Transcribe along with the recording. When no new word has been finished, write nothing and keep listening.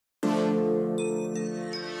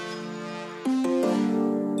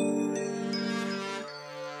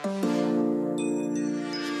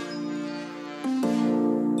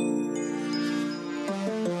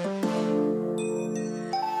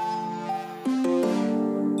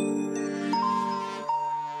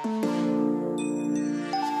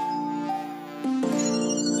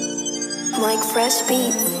Mike Fresh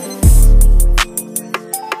Beats.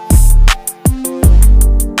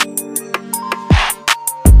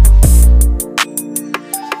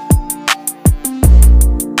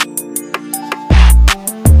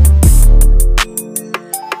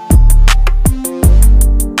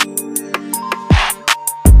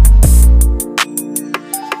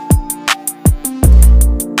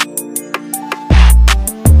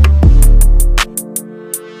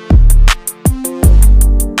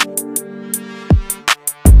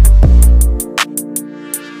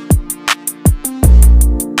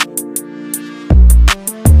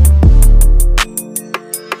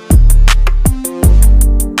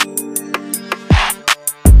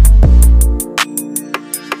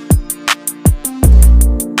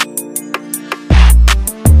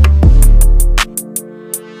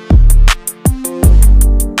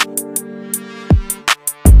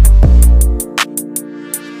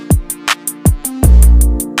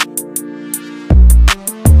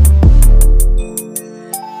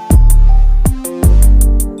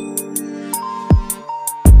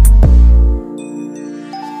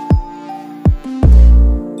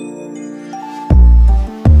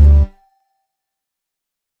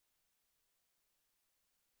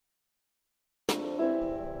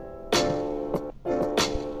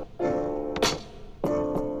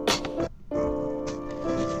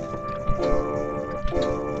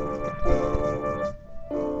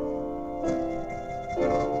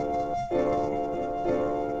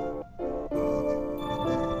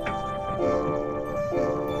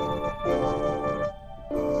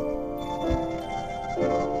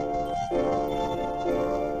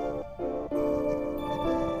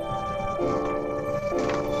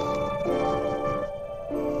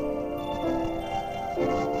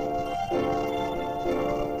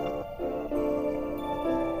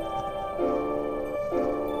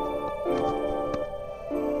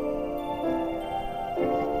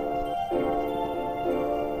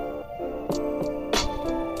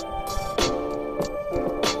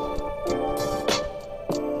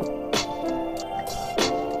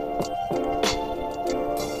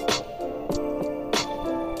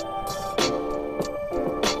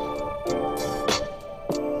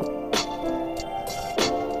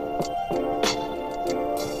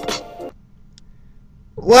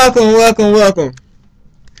 Welcome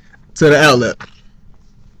to the outlet.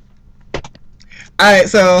 Alright,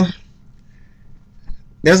 so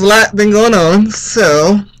there's a lot been going on,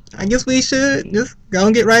 so I guess we should just go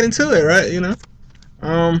and get right into it, right?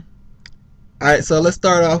 Alright, so let's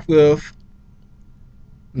start off with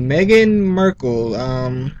Meghan Markle.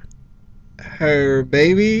 Her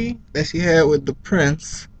baby that she had with the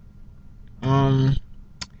prince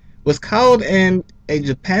was called in a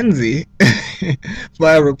chimpanzee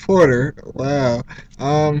by a reporter. Wow.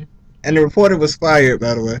 And the reporter was fired,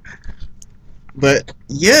 by the way. But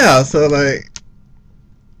yeah, so like,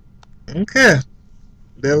 okay,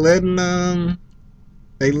 they're letting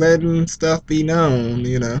stuff be known.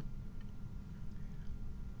 The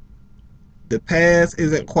past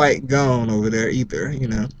isn't quite gone over there either.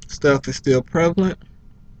 Stuff is still prevalent,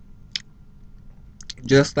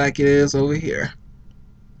 just like it is over here.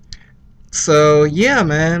 So yeah,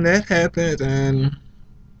 man, that happened, and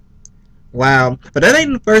wow. But that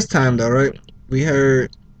ain't the first time though, right? We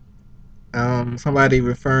heard somebody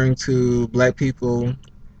referring to black people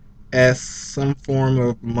as some form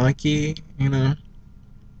of monkey. I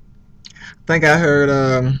think I heard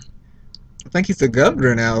I think he's the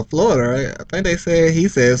governor now of Florida, right? I think he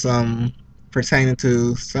said something pertaining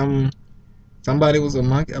to somebody was a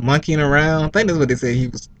monkeying around. I think that's what they said. He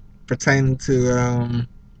was pertaining to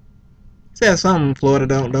said something, Florida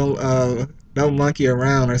don't monkey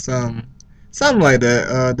around or something like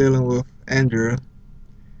that, dealing with Andrew.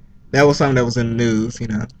 That was something that was in the news.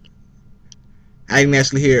 I didn't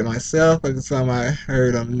actually hear it myself, but it's something I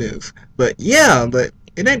heard on the news. But yeah, but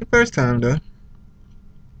it ain't the first time though.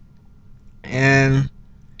 And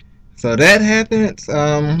so that happened.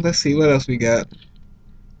 Let's see what else we got.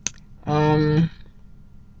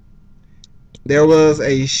 There was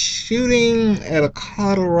a shooting at a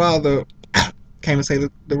Colorado. Can't even say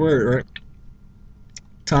the word right.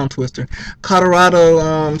 Tongue twister.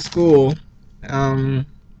 Colorado school.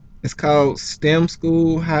 It's called STEM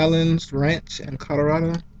School, Highlands Ranch in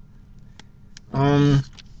Colorado.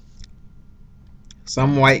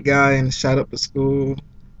 Some white guy and shot up the school.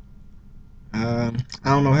 I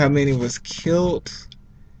don't know how many was killed.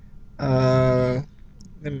 Let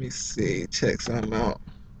me see. Check something out.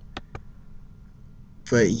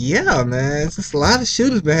 But yeah, man, it's just a lot of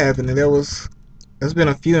shootings been happening. There's been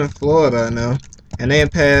a few in Florida, I know, and they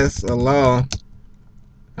had passed a law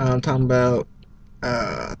talking about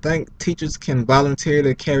I think teachers can volunteer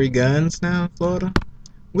to carry guns now in Florida,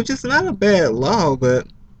 which is not a bad law, but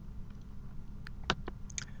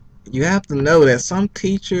you have to know that some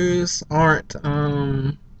teachers aren't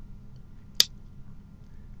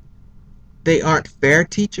they aren't fair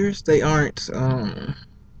teachers. They aren't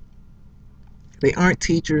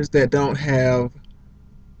teachers that don't have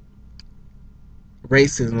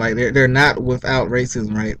racism. Like they're not without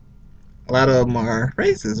racism, right? A lot of them are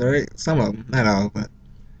racist, right? Some of them, not all, but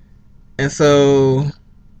and so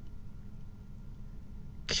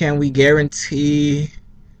can we guarantee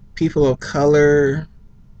people of color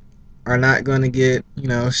are not going to get,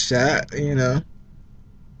 shot?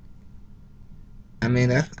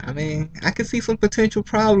 I could see some potential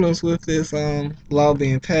problems with this law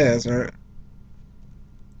being passed, right?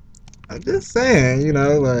 I'm just saying,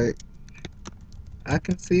 like I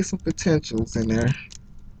can see some potentials in there.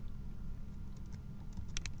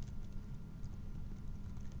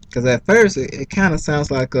 Because at first it kind of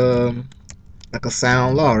sounds like a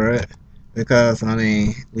sound law, right? Because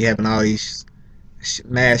we having all these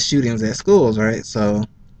mass shootings at schools, right? So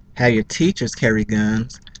have your teachers carry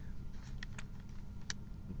guns,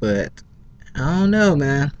 but I don't know,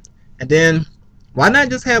 man. And then why not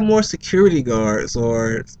just have more security guards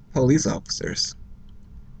or police officers?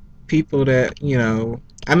 People that,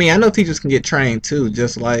 I know teachers can get trained too,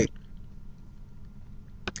 just like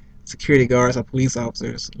security guards or police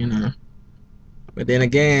officers. But then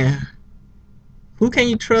again, who can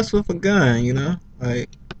you trust with a gun? Like,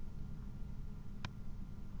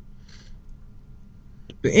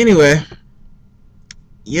 but anyway,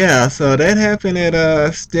 yeah, so that happened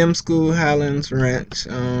at STEM School Highlands Ranch.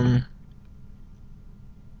 I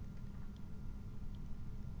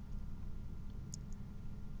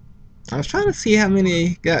was trying to see how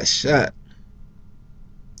many got shot.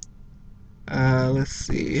 Let's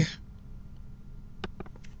see.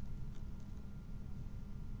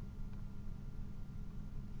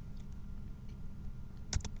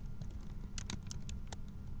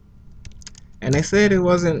 And they said it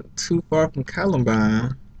wasn't too far from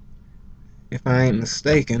Columbine, if I ain't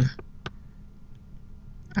mistaken.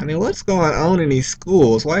 What's going on in these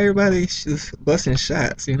schools? Why everybody just busting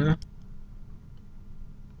shots?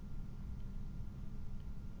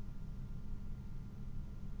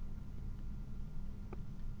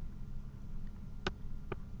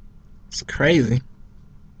 It's crazy.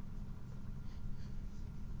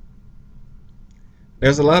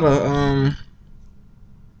 There's a lot of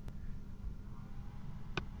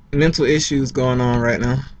mental issues going on right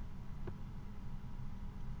now.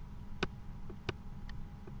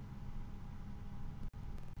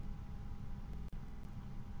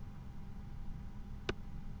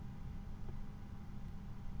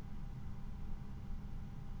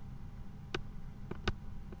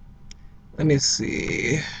 Let me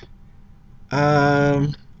see.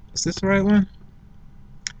 Um, is this the right one?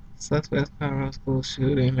 Suspects Colorado school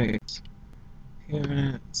shooting makes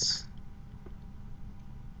parents.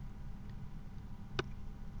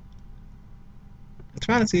 I'm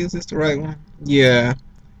trying to see, is this the right one? Yeah.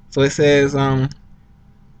 So it says, this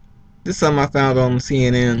is something I found on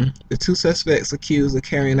CNN. The two suspects accused of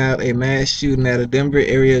carrying out a mass shooting at a Denver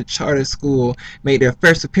area charter school made their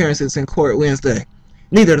first appearances in court Wednesday.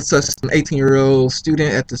 Neither of the suspects, an 18-year-old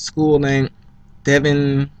student at the school named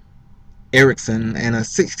Devin Erickson and a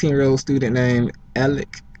 16-year-old student named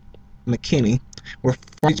Alec McKinney, were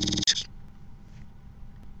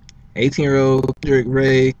 18-year-old Kendrick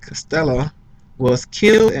Ray Costello was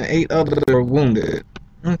killed and 8 others were wounded.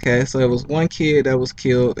 Okay, so it was one kid that was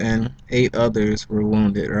killed and 8 others were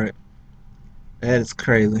wounded, right? That is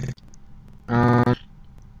crazy. Um,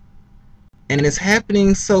 and it's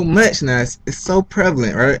happening so much now. It's so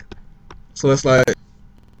prevalent, right? So it's like,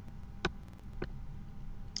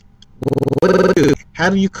 what do you do? How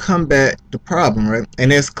do you combat the problem, right?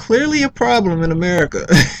 And there's clearly a problem in America.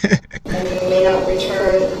 And you may not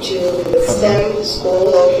return to the STEM school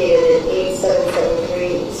located at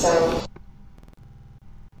 8773 South.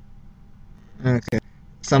 Okay.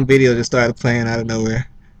 Some video just started playing out of nowhere.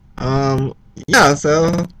 Yeah,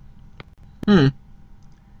 so, hmm.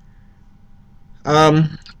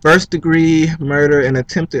 First degree murder and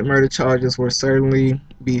attempted murder charges will certainly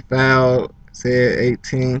be filed, said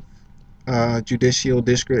 18th Judicial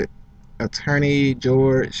District Attorney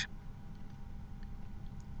George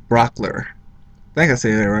Brockler. I think I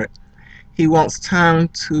said that right. He wants time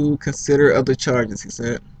to consider other charges, he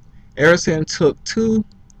said. Erickson took the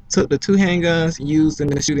 2 handguns used in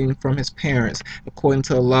the shooting from his parents, according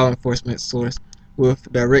to a law enforcement source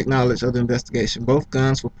with direct knowledge of the investigation. Both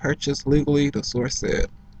guns were purchased legally, the source said.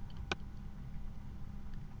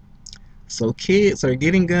 So kids are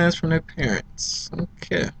getting guns from their parents.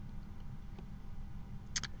 Okay.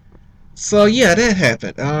 So yeah, that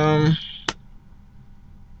happened.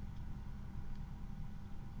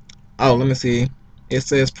 Oh, let me see. It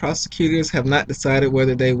says prosecutors have not decided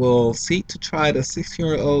whether they will seek to try the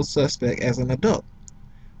 16-year-old suspect as an adult,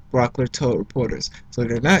 Brockler told reporters. So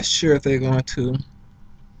they're not sure if they're going to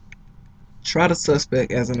try the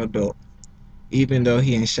suspect as an adult, even though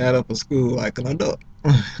he ain't shot up a school like an adult.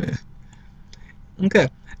 Okay.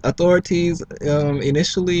 Authorities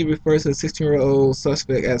initially referred to the 16-year-old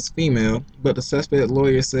suspect as female, but the suspect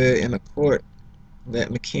lawyer said in a court that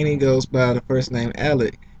McKinney goes by the first name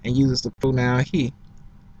Alec and uses the pronoun he.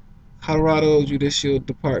 Colorado Judicial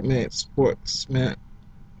Department spokesman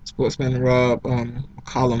Rob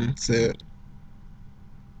McCollum said.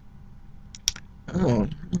 Oh,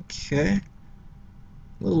 okay.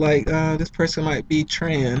 Look like this person might be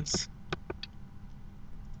trans.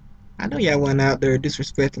 I know y'all went out there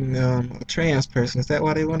disrespecting a trans person. Is that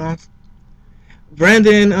why they went off?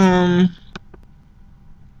 Brandon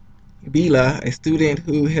Bila, a student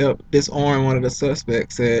who helped disarm one of the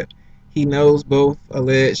suspects, said he knows both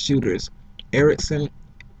alleged shooters. Erickson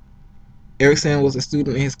was a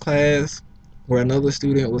student in his class where another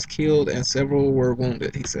student was killed and several were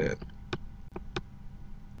wounded, he said.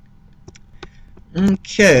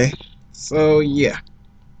 Okay, so yeah.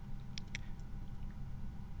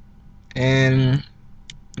 And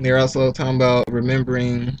they're also talking about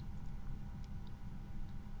remembering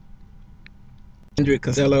Kendrick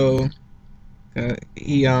Costello.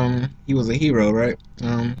 He was a hero, right?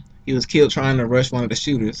 He was killed trying to rush one of the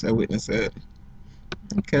shooters, a witness said.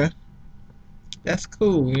 Okay, that's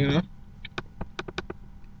cool, you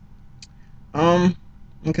know.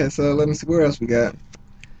 Okay, so let me see where else we got.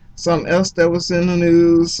 Something else that was in the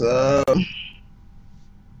news.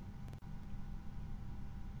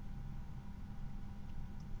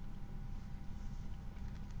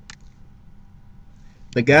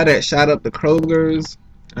 The guy that shot up the Krogers.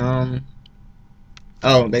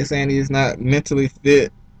 Oh, they saying he's not mentally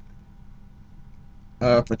fit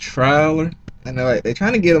for trial. And they're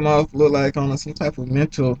trying to get him off. Look like on some type of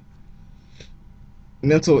mental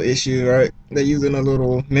issue, right? They're using a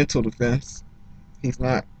little mental defense. He's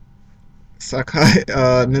not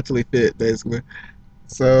mentally fit, basically.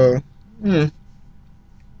 So,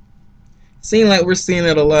 seem like we're seeing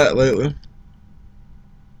it a lot lately.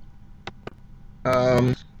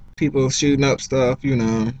 People shooting up stuff, you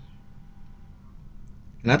know.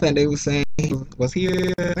 And I think they were saying he was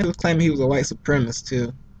claiming he was a white supremacist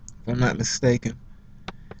too, if I'm not mistaken.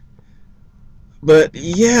 But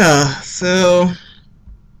yeah, so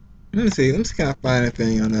let me see can I find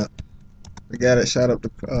anything on that. The guy that shot up the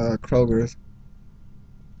Krogers.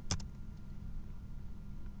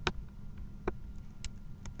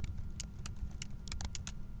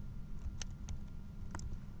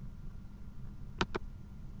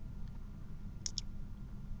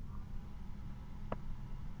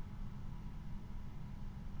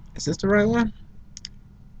 Is this the right one?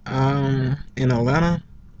 In Atlanta.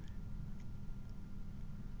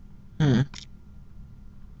 Hmm.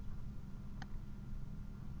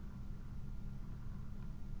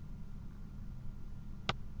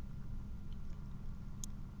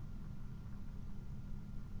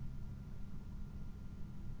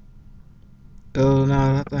 Oh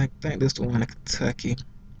no, I think this is the one in Kentucky.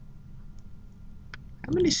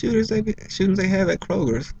 How many shootings they have at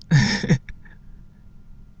Kroger's?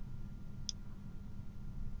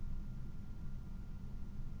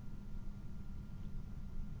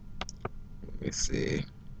 Let me see.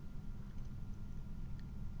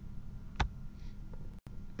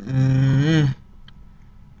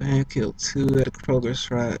 Man killed 2 at a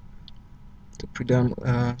Kroger's right.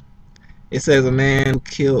 It says a man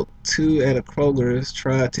killed 2 at a Kroger's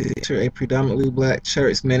tried to enter a predominantly black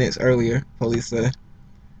church minutes earlier, police say.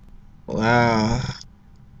 Wow.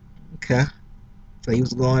 Okay. So he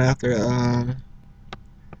was going after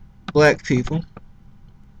black people.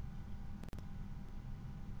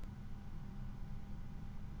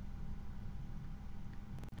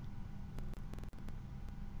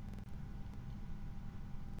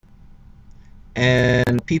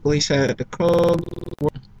 And people he shot at the Kroger were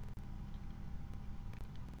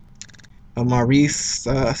Maurice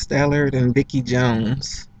Stallard and Vicky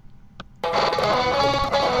Jones.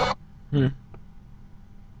 Hmm.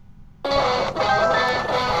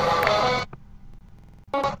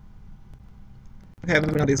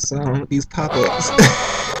 Having all these pop-ups.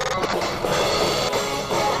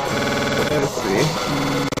 Let's see.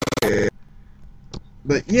 Yeah.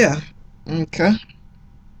 But yeah, okay.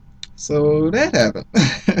 So that happened.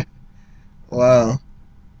 Wow.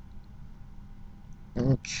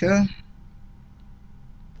 Okay.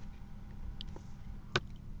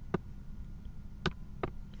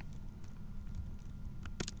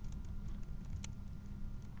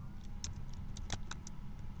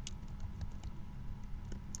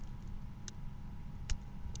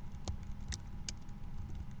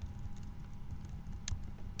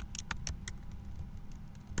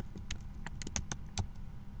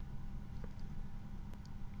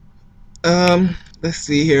 Let's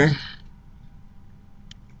see here.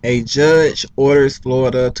 A judge orders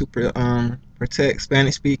Florida to protect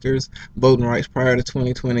Spanish speakers' voting rights prior to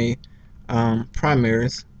 2020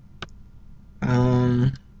 primaries.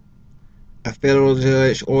 A federal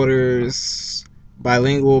judge orders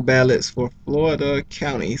bilingual ballots for Florida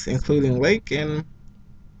counties, including Lake and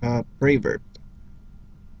Brevard.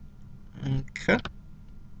 Okay.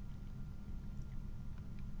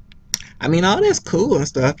 I mean, all that's cool and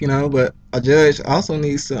stuff, but a judge also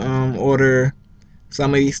needs to order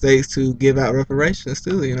some of these states to give out reparations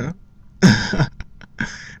too.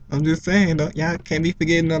 I'm just saying, y'all can't be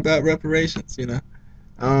forgetting about reparations.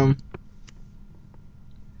 Um,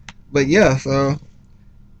 but yeah, so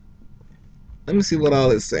let me see what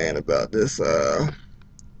all it's saying about this. The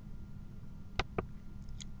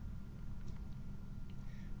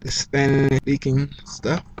Spanish speaking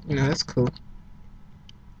stuff. That's cool.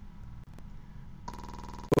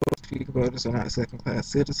 Speaker voters are not second class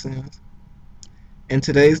citizens. In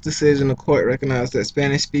today's decision, the court recognized that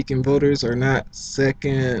Spanish speaking voters are not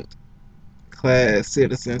second class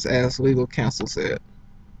citizens, as legal counsel said.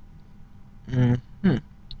 Mm-hmm.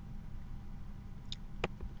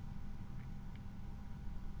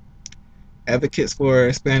 Advocates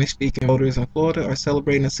for Spanish-speaking voters in Florida are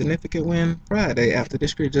celebrating a significant win Friday after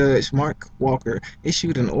District Judge Mark Walker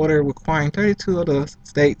issued an order requiring 32 of the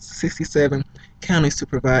state's 67 counties to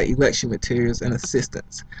provide election materials and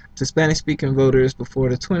assistance to Spanish-speaking voters before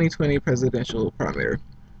the 2020 presidential primary.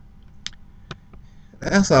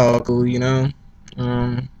 That's all cool.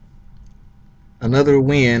 Another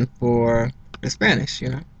win for the Spanish.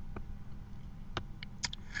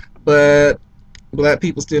 But black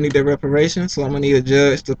people still need their reparations, so I'm gonna need a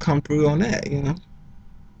judge to come through on that.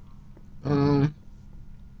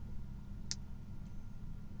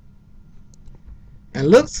 And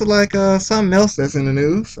looks like something else that's in the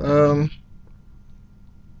news.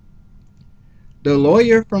 The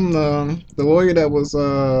lawyer from the lawyer that was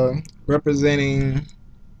representing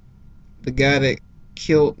the guy that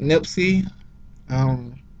killed Nipsey,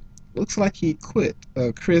 looks like he quit.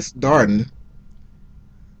 Chris Darden.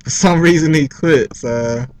 For some reason he quits.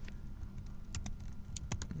 Okay.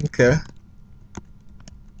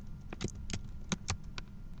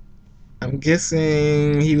 I'm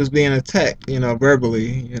guessing he was being attacked,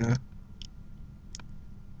 verbally.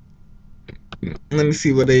 Let me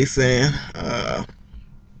see what they saying. I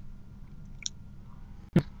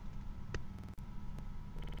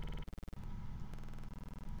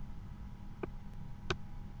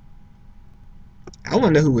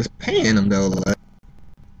wonder who was paying him though. Like,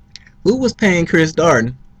 who was paying Chris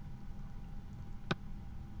Darden?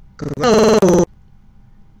 Oh,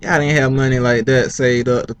 y'all didn't have money like that saved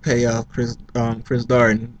up to pay off Chris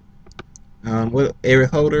Darden. What Eric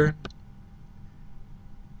Holder,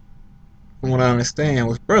 from what I understand,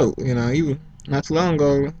 was broke. He was not too long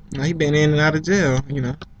ago. He been in and out of jail.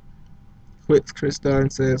 Quit. Chris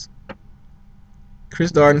Darden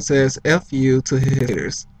says F you to his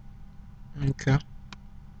haters. Okay.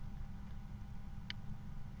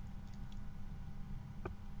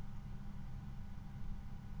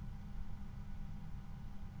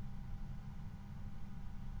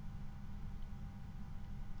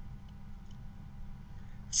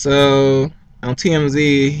 So on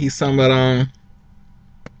TMZ, he's talking about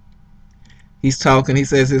he's talking. He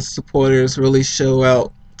says his supporters really show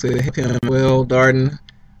out to help him. Well, Darden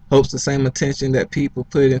hopes the same attention that people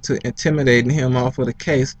put into intimidating him off of the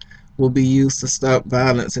case will be used to stop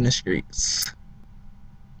violence in the streets.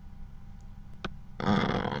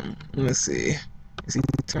 Let's see. Is he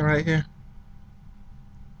turn right here?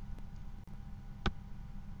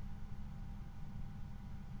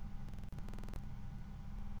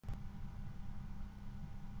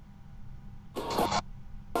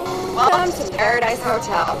 Welcome to Paradise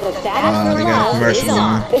Hotel. The battle for love is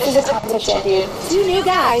on. This is a competition, dude. Two new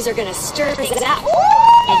guys are gonna stir things up,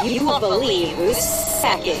 and you won't believe who's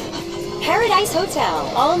second. Paradise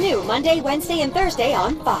Hotel, all new Monday, Wednesday, and Thursday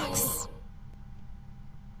on Fox.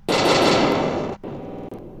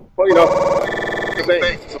 Well,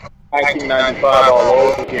 1995 all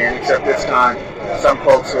over again, except this time some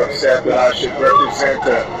folks are upset that I should represent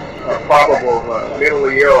the probable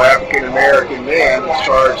mentally ill African American man was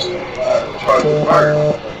charged with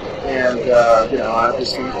murder. And I've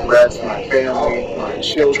received threats from my family, my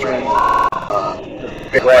children,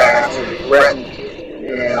 harassed and threatened.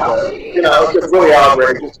 And, it's just really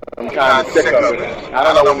outrageous. I'm kind of sick of it. I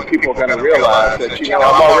don't know when people are going to realize that,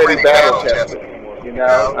 I'm already battle tested.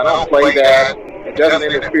 I don't play that. It doesn't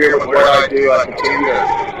interfere with what I do. I continue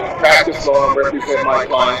to practice law and represent my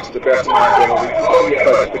clients to the best of my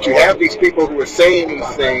ability. But you have these people who are saying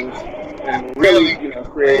these things and really,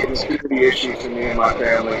 creating security issues for me and my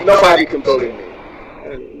family. Nobody can bully me.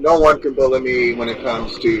 And no one can bully me when it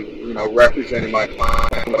comes to, representing my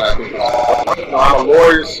client. What I think is, I'm a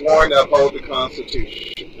lawyer sworn to uphold the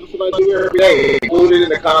Constitution. That's what I do every day. Included in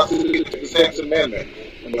the Constitution, the Sixth Amendment,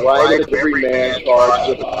 and the right of every man charged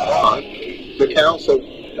with a crime to counsel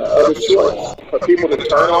of his choice. For people to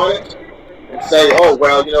turn on it and say, oh,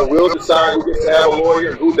 well, we'll decide who gets to have a lawyer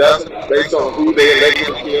and who doesn't based on who they elected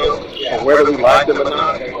to kill and whether we like them or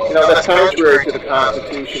not. That's contrary to the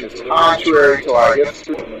Constitution. It's contrary to our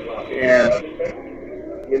history. And,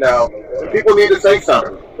 people need to say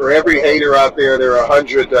something. For every hater out there, there are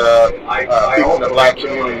 100 people in the black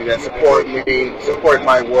community that support me, support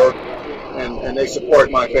my work, and they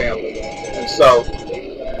support my family. And so,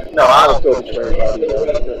 no, I don't feel betrayed by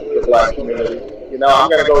the black community. I'm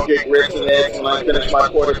going to go get grits and eggs when I finish my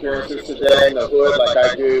court appearances today in the hood like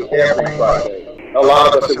I do every Friday. A lot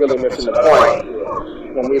of us are really missing the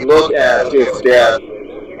point. When we look at his death,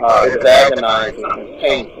 it is agonizing and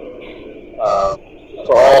painful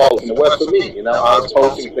for all in the West of me. I was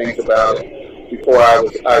posting things about it before I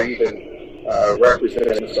even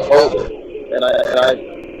represented Mr. Holder.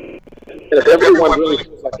 And if everyone really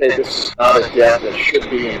feels like, hey, this is not a death that should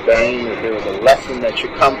be in vain, if there was a lesson that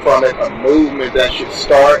should come from it, a movement that should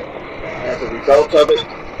start as a result of it,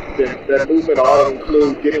 then that movement ought to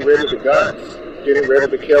include getting rid of the guns, getting rid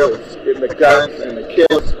of the killers, getting the guns and the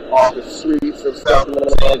killers off the streets of South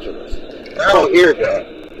Los Angeles. I don't hear that.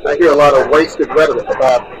 I hear a lot of wasted rhetoric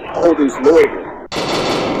about all these lawyers.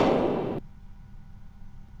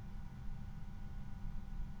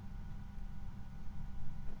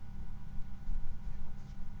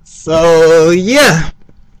 So yeah,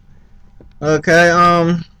 okay.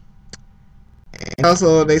 And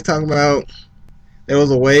also they talk about there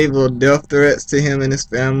was a wave of death threats to him and his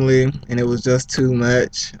family, and it was just too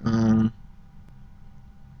much.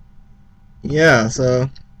 Yeah. So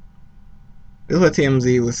this is what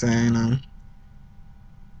TMZ was saying.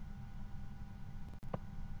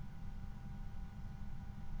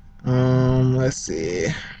 Let's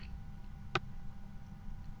see.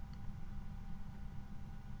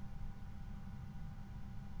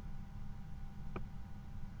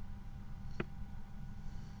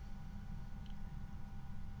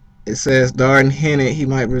 It says Darden hinted he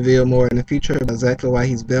might reveal more in the future about exactly why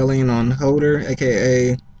he's bailing on Holder,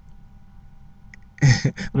 aka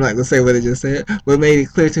I'm not gonna say what it just said, but made it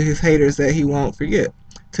clear to his haters that he won't forget.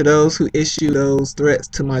 To those who issue those threats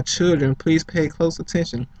to my children, please pay close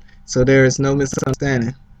attention so there is no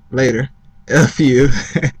misunderstanding. Later. F you.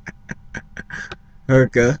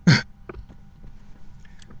 Herka.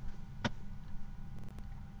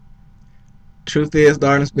 Truth is,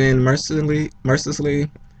 Darden's been mercilessly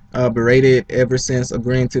berated ever since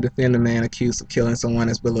agreeing to defend a man accused of killing someone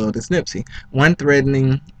as beloved as Nipsey. One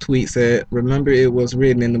threatening tweet said, "Remember, it was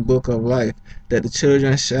written in the book of life that the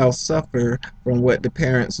children shall suffer from what the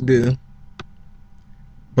parents do."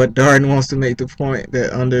 But Darden wants to make the point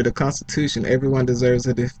that under the Constitution, everyone deserves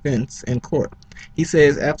a defense in court. He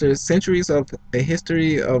says, after centuries of a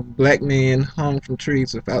history of black men hung from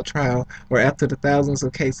trees without trial, or after the thousands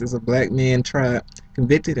of cases of black men tried,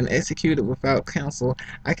 convicted, and executed without counsel,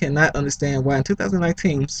 I cannot understand why in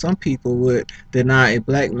 2019 some people would deny a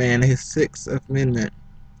black man his Sixth Amendment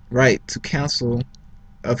right to counsel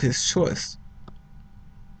of his choice.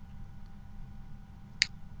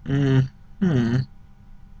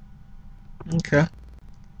 Okay.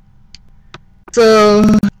 So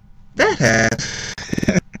that had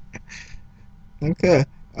okay.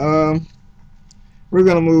 We're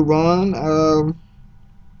gonna move on.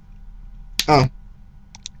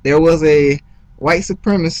 There was a white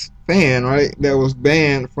supremacist fan, right, that was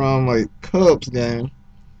banned from a Cubs game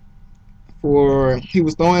for he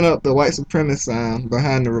was throwing up the white supremacist sign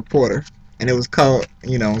behind the reporter, and it was caught,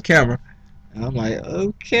 on camera. And I'm like,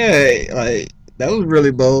 okay, like that was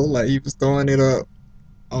really bold. Like he was throwing it up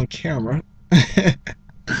on camera.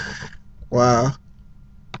 Wow.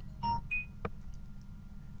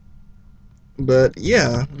 But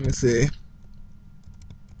yeah, let me see.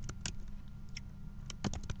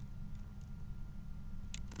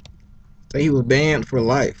 So he was banned for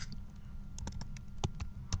life.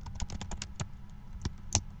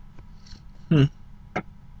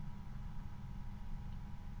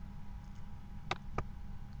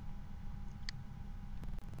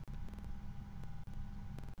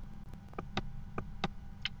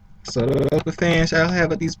 So the local fans shall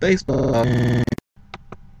have at these baseball games.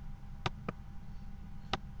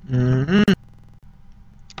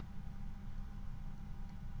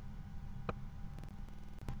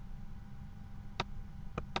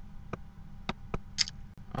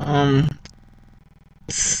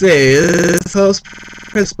 Says host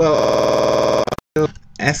principal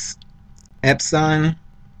Epson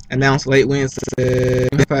announced late Wednesday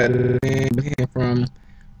from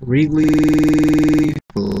Wrigley.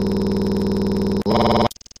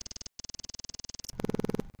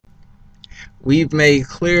 We've made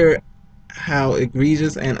clear how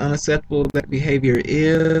egregious and unacceptable that behavior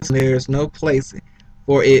is, and there's no place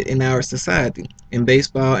for it in our society, in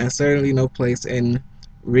baseball, and certainly no place in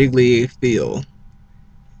Wrigley Field,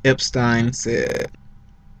 Epstein said.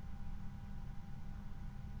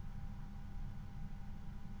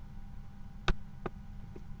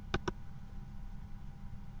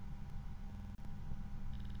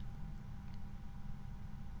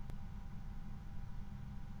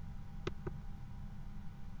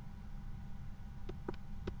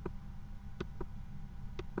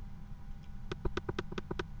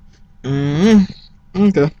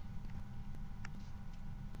 Okay.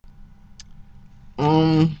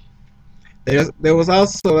 There was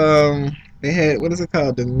also they had, what is it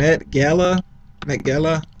called, the Met Gala. It's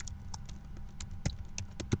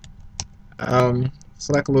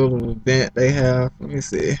like a little event they have. Let me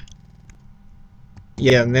see.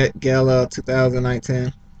 Yeah, Met Gala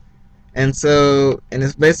 2019. And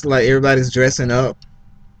it's basically like everybody's dressing up,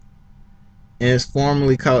 and it's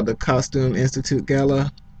formally called the Costume Institute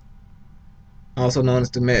Gala, also known as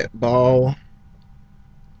the Met Ball.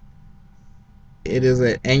 It is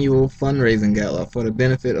an annual fundraising gala for the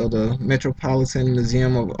benefit of the Metropolitan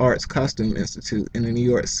Museum of Art's Costume Institute in New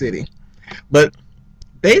York City. But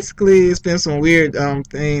basically, it's been some weird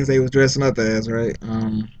things they was dressing up as, right?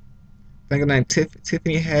 I think her name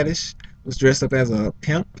Tiffany Haddish was dressed up as a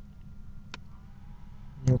pimp.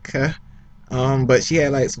 Okay. But she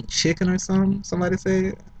had like some chicken or something. Somebody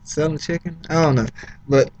said selling chicken. I don't know.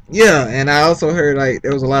 But yeah, and I also heard like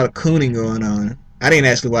there was a lot of cooning going on. I didn't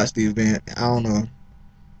actually watch the event. I don't know.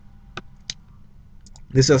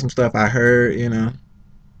 This is some stuff I heard, you know.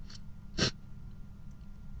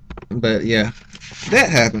 But yeah, that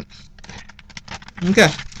happened. Okay,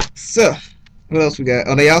 so what else we got?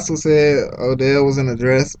 Oh, they also said Odell was in a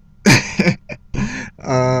dress. Okay,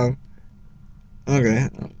 I'll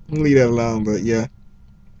leave that alone. But yeah,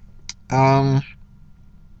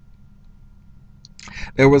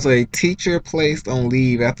 there was a teacher placed on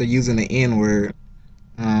leave after using the N-word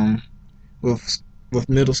with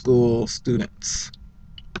middle school students.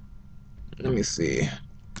 Let me see.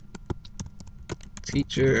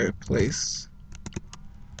 Teacher placed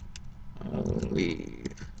on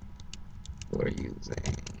leave for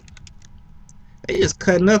using. They just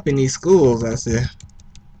cutting up in these schools, I see.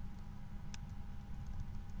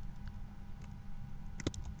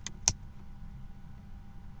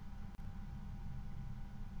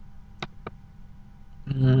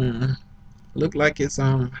 Look like it's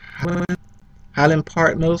Highland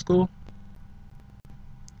Park Middle School.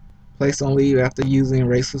 Placed on leave after using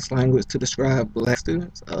racist language to describe black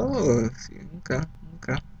students. Oh, okay.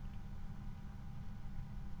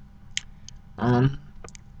 Let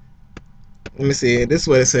me see. This is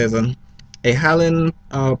what it says. A Highland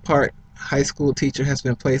Park high school teacher has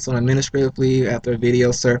been placed on administrative leave after a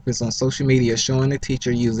video surfaced on social media showing the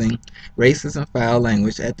teacher using racist and foul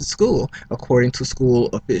language at the school, according to school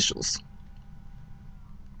officials.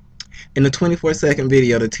 In the 24-second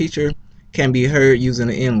video, the teacher can be heard using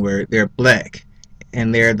the N-word. They're black,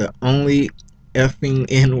 and they're the only effing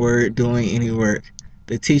N-word doing any work.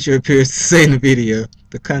 The teacher appears to say in the video.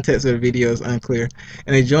 The context of the video is unclear.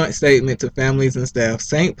 In a joint statement to families and staff,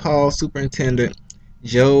 St. Paul Superintendent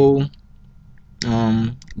Joe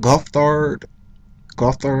Gothard,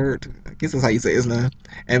 I guess that's how you say his name,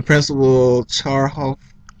 and Principal Charhoff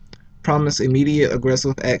promised immediate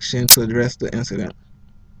aggressive action to address the incident.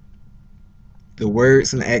 The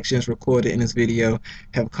words and actions recorded in this video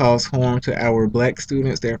have caused harm to our black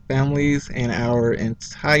students, their families, and our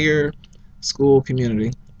entire school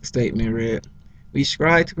community, the statement read. We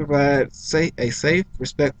strive to provide a safe,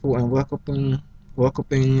 respectful, and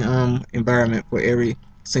welcoming environment for every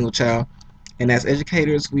single child, and as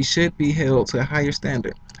educators, we should be held to a higher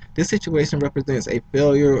standard. This situation represents a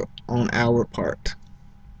failure on our part.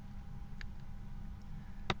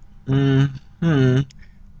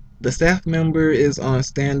 The staff member is on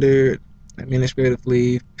standard administrative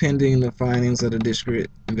leave pending the findings of the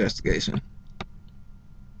district investigation.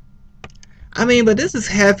 I mean, but this is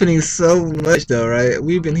happening so much though, right?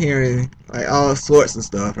 We've been hearing like all sorts of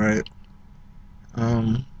stuff, right?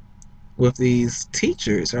 Um, with these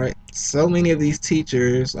teachers, right? So many of these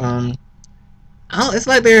teachers, it's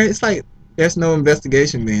like there's no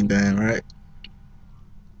investigation being done, right?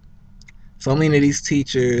 So many of these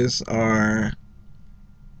teachers are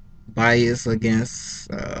biased against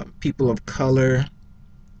people of color,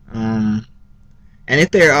 and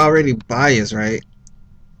if they're already biased, right?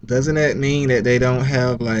 Doesn't that mean that they don't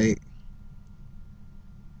have like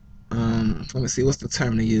let me see, what's the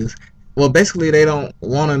term to use? Well, basically they don't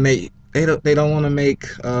want to make they don't want to make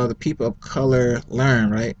the people of color learn,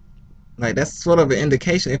 right? Like that's sort of an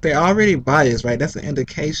indication. If they're already biased, right, that's an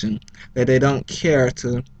indication that they don't care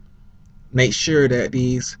to make sure that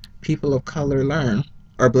these people of color learn.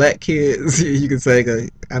 Or black kids, you can say, 'cause,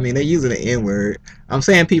 I mean, they're using the N-word. I'm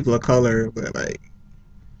saying people of color, but like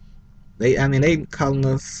I mean, they calling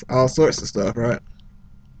us all sorts of stuff, right?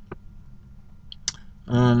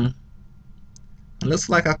 Um, looks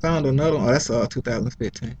like I found another one. Oh, that's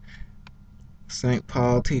 2015. St.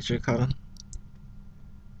 Paul teacher caught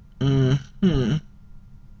him.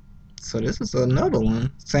 So this is another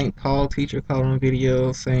one. St. Paul teacher caught on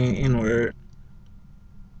video saying N-word.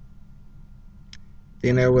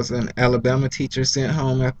 Then there was an Alabama teacher sent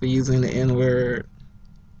home after using the N-word.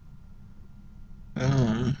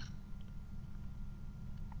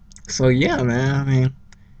 So yeah, man. I mean,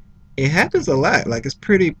 it happens a lot. Like it's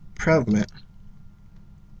pretty prevalent.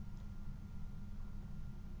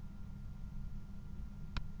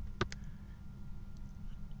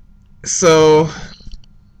 So,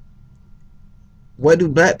 what do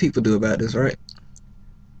black people do about this, right?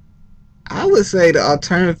 I would say the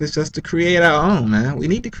alternative is just to create our own, man. We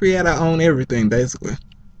need to create our own everything, basically.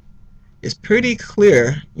 It's pretty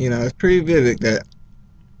clear, you know, it's pretty vivid that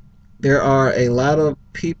there are a lot of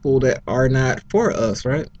people that are not for us,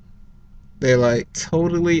 right? They're like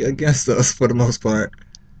totally against us for the most part.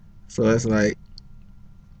 So it's like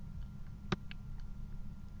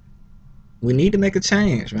we need to make a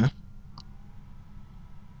change, man.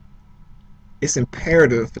 It's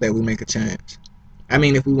imperative that we make a change. I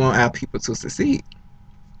mean, if we want our people to succeed.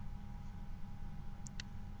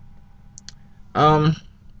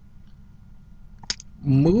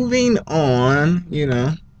 Moving on, you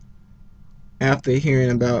know, after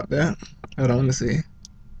hearing about that. Hold on, let me see.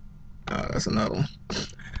 That's another one.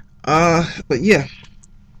 But yeah.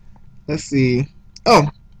 Let's see. Oh,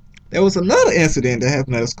 there was another incident that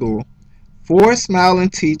happened at a school. 4 smiling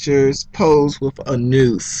teachers posed with a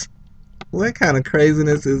noose. What kind of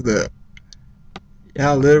craziness is that?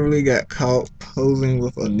 Y'all literally got caught posing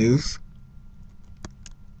with a noose.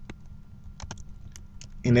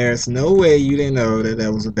 And there's no way you didn't know that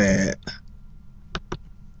that was bad.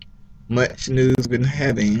 Much news been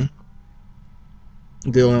having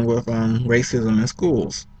dealing with racism in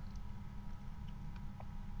schools.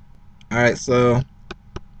 Alright, so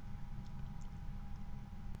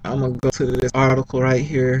I'm gonna go to this article right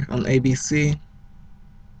here on ABC.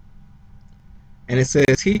 And it says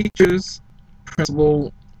teachers,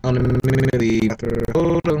 principal on the leave after a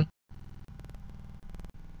photo.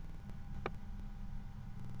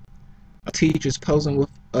 Teachers posing with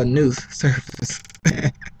a noose surface.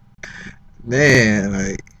 Man,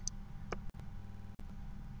 like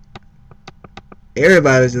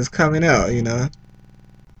everybody's just coming out, you know,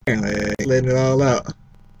 like letting it all out.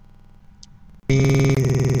 And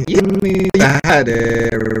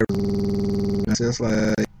it's just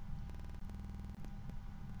like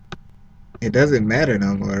it doesn't matter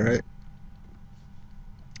no more, right?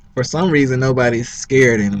 For some reason, nobody's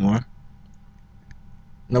scared anymore.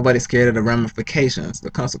 Nobody's scared of the ramifications, the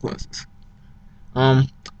consequences.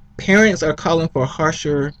 Parents are calling for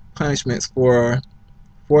harsher punishments for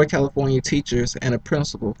 4 California teachers and a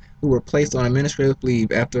principal who were placed on administrative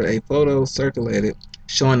leave after a photo circulated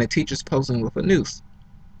showing the teachers posing with a noose.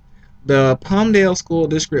 The Palmdale School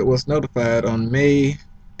District was notified on May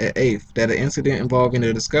 8th that an incident involving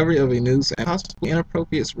the discovery of a noose and possibly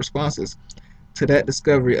inappropriate responses to that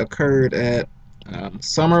discovery occurred at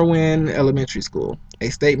Summerwind Elementary School. A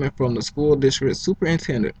statement from the school district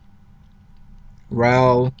superintendent,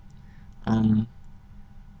 Raul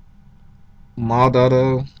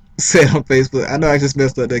Maldonado, said on Facebook. I know I just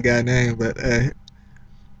messed up that guy's name, but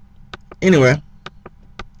anyway.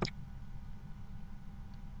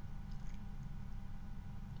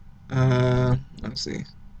 Let's see.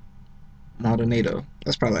 Maldonado.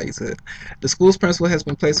 That's probably how you said it. The school's principal has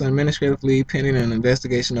been placed on administrative leave pending an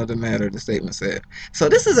investigation of the matter, the statement said. So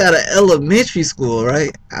this is at an elementary school,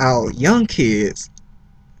 right? Our young kids.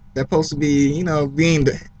 They're supposed to be, you know, being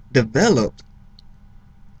developed.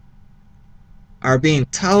 are being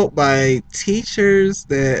taught by teachers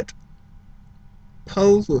that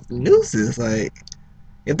pose with nooses. Like,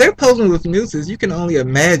 if they're posing with nooses, you can only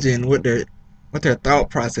imagine what their thought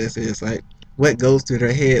process is, like what goes through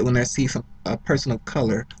their head when they see a person of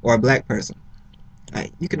color or a black person.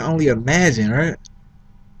 Like, you can only imagine, right?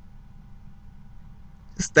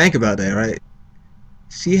 Just think about that, right?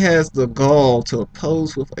 She has the gall to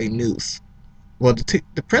pose with a noose. Well,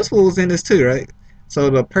 the principal was in this too, right? So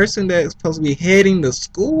the person that's supposed to be heading the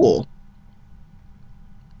school,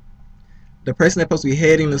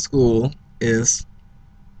 is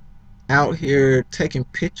out here taking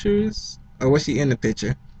pictures. Or was she in the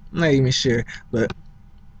picture? I'm not even sure, but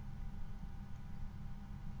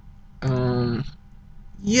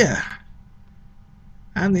yeah.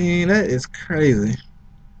 I mean, that is crazy.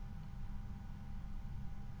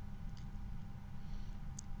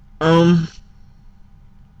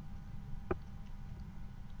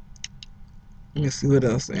 Let me see what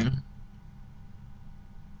else then.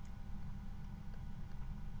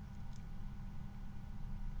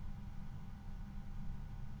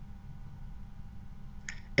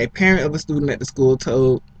 A parent of a student at the school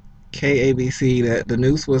told KABC that the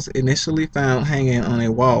noose was initially found hanging on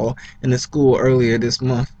a wall in the school earlier this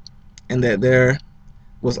month, and that there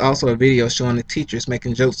was also a video showing the teachers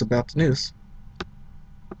making jokes about the noose.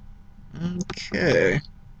 Okay.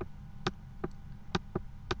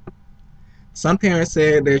 Some parents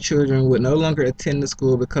said their children would no longer attend the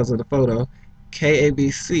school because of the photo.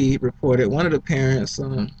 KABC reported one of the parents,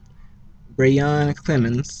 Brayan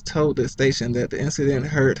Clemens, told the station that the incident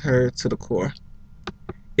hurt her to the core.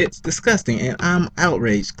 It's disgusting and I'm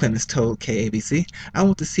outraged, Clemens told KABC. I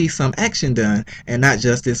want to see some action done and not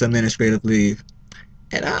just this administrative leave.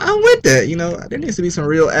 And I'm with that, you know, there needs to be some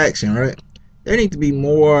real action, right? There need to be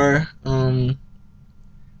more,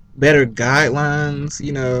 better guidelines,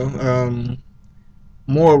 you know,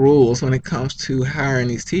 more rules when it comes to hiring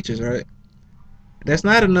these teachers, right? There's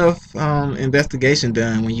not enough investigation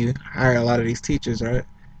done when you hire a lot of these teachers, right?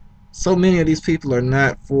 So many of these people are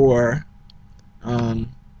not for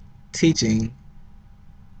teaching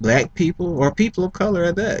black people or people of color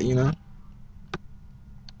at that, you know.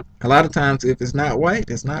 A lot of times, if it's not white,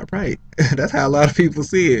 it's not right. That's how a lot of people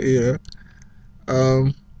see it, you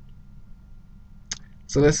know.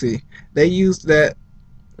 So let's see. They used that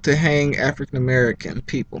to hang African American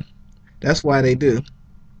people. That's why they do.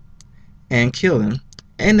 And kill them.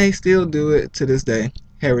 And they still do it to this day,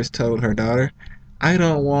 Harris told her daughter. I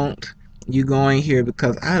don't want you going here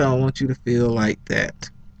because I don't want you to feel like that.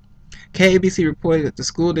 KABC reported that the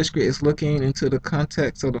school district is looking into the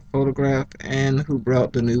context of the photograph and who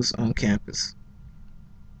brought the news on campus.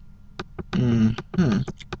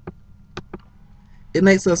 It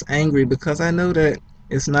makes us angry because I know that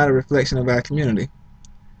it's not a reflection of our community,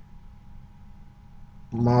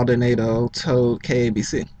 Maldonado told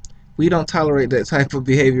KABC. We don't tolerate that type of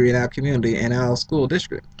behavior in our community and our school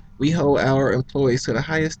district. We hold our employees to the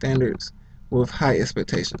highest standards with high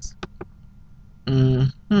expectations.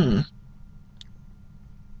 And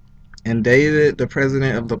David, the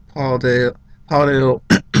president of the Pauldale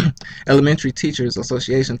Elementary Teachers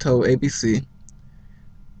Association, told ABC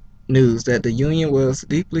News that the union was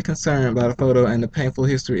deeply concerned by the photo and the painful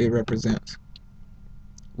history it represents.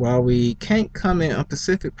 While we can't comment on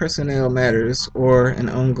specific personnel matters or an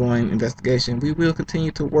ongoing investigation, we will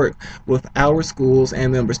continue to work with our schools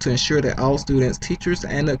and members to ensure that all students, teachers,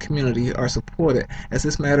 and the community are supported as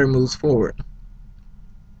this matter moves forward.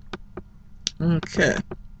 Okay.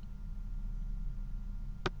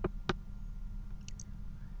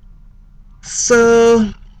 So,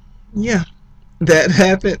 yeah, that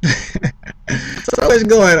happened. So much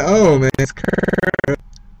going on, man. It's crazy.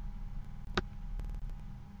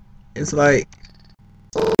 It's like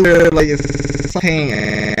it's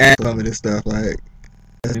paying some of this stuff, like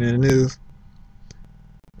in the news.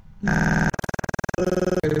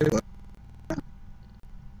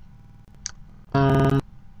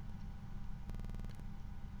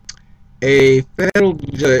 A federal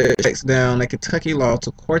judge takes down a Kentucky law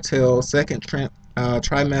to curtail second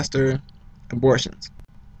trimester abortions.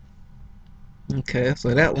 Okay,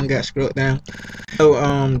 so that one got struck down. So,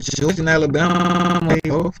 Georgia and Alabama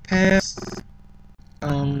both passed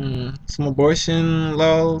some abortion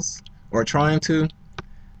laws, or trying to. And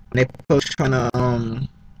they supposed to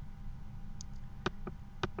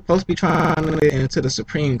be trying to get into the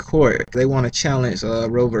Supreme Court. They want to challenge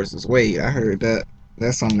Roe versus Wade. I heard that.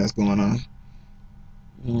 That's something that's going on.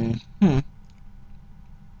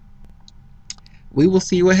 We will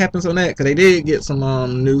see what happens on that, because they did get some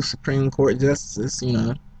new Supreme Court justices, you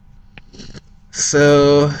know.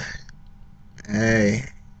 So, hey,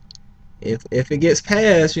 if it gets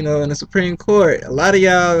passed, you know, in the Supreme Court, a lot of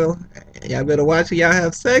y'all better watch who y'all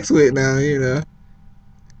have sex with now. You know,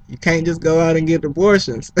 you can't just go out and get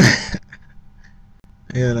abortions.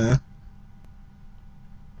 You know.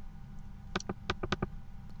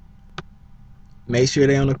 Make sure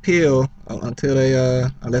they on appeal until they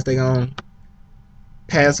unless they gonna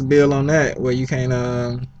pass a bill on that where you can't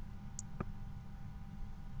can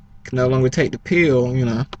no longer take the pill, you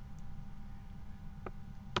know.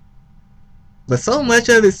 But so much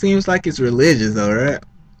of it seems like it's religious though, right?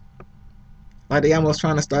 Like they almost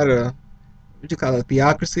trying to start a, what you call it,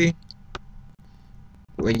 theocracy,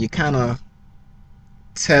 where you kind of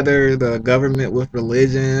tether the government with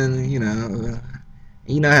religion, you know.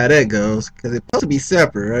 You know how that goes, because it's supposed to be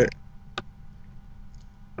separate, right?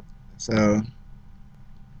 So,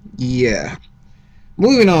 yeah.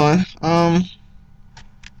 Moving on.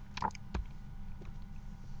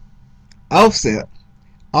 Offset.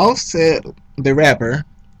 Offset, the rapper.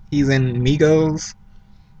 He's in Migos.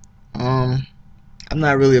 I'm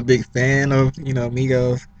not really a big fan of, you know,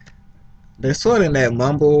 Migos. They're sort of in that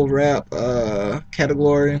mumble rap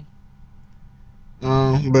category.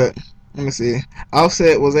 But let me see.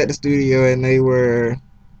 Offset was at the studio and they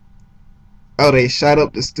shot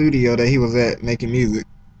up the studio that he was at making music.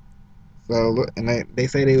 So and they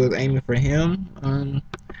say they was aiming for him.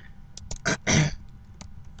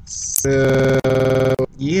 So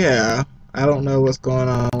yeah, I don't know what's going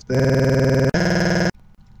on with that,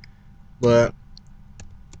 but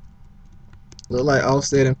look like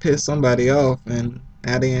Offset and pissed somebody off, and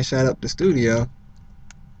now they ain't shot up the studio.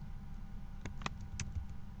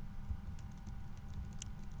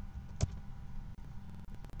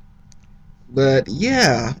 But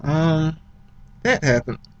yeah, that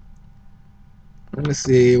happened. Let me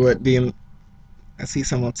see what I see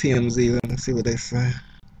some on TMZ. Let me see what they say.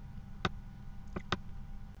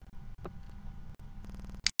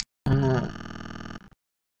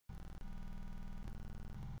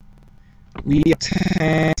 We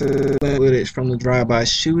obtained footage from the drive-by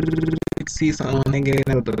shooter. You can see someone hanging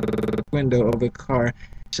out the window of the car,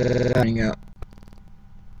 shouting out.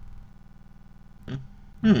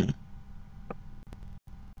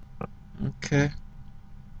 Okay.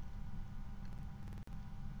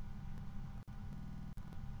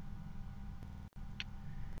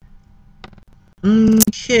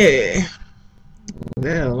 Okay.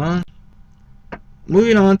 Well,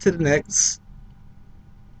 moving on to the next.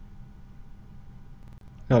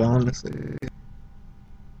 Hold on, let's see.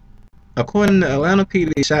 According to Atlanta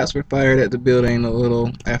PD, shots were fired at the building a little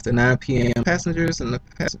after 9 p.m. Passengers in the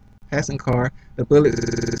passing car, the bullets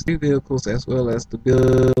hit 3 vehicles as well as the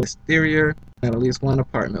building exterior and at least one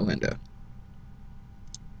apartment window.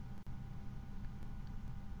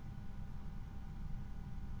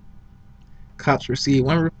 Cops received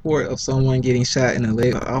 1 report of someone getting shot in the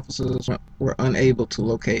leg. Officers were unable to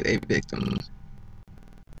locate a victim.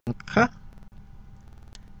 Okay.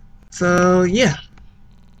 So yeah,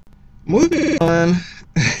 moving on.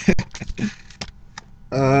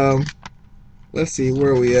 Let's see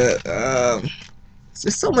where we at. It's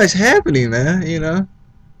just so much happening, man. You know,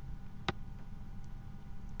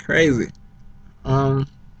 crazy.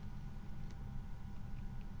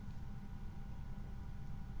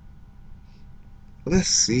 Let's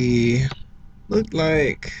see. Look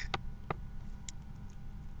like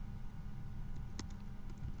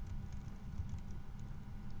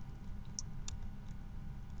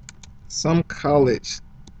some college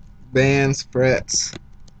bans frats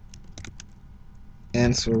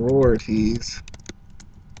and sororities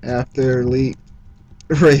after leaked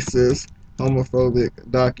racist, homophobic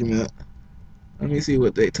document. Let me see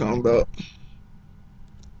what they talking about.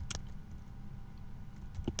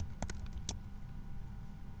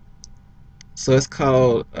 So it's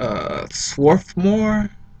called Swarthmore.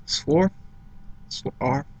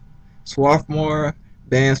 Swarthmore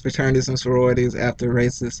bans fraternities and sororities after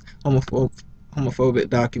racist, homophobic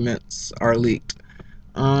documents are leaked.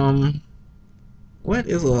 What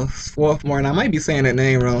is a Swarthmore? And I might be saying that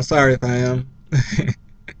name wrong. Sorry if I am.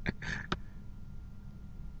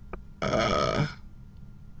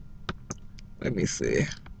 Let me see.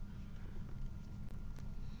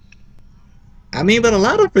 I mean, but a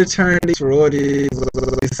lot of fraternities, sororities,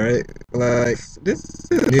 right? Like, this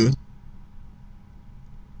is new.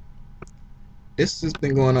 This has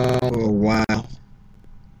been going on for a while.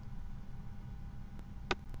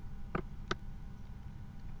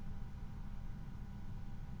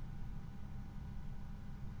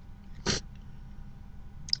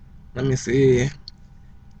 Let me see.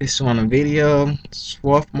 It's showing a video.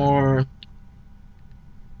 Swarthmore.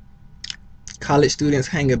 College students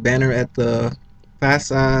hang a banner at the Phi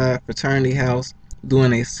Psi Fraternity House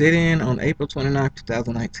doing a sit-in on April 29,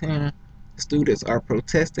 2019. Students are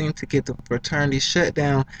protesting to get the fraternity shut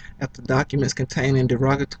down after documents containing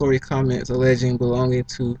derogatory comments alleging belonging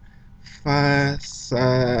to Phi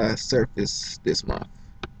Psi surfaced this month.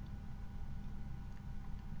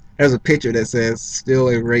 There's a picture that says still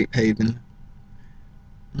a rape haven.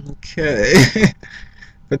 Okay.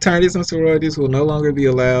 Fraternities and sororities will no longer be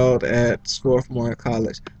allowed at Swarthmore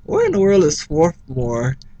College. Where in the world is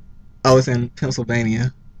Swarthmore? Oh, it's in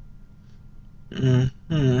Pennsylvania.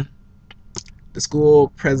 The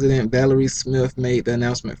school president, Valerie Smith, made the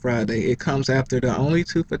announcement Friday. It comes after the only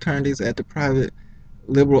two fraternities at the private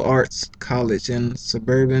liberal arts college in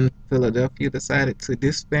suburban Philadelphia decided to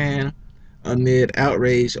disband amid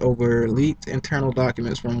outrage over leaked internal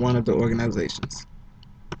documents from one of the organizations.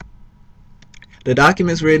 The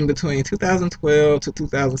documents written between 2012 to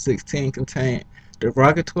 2016 contained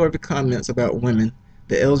derogatory comments about women,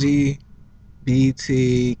 the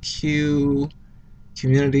LGBTQ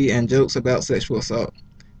community, and jokes about sexual assault.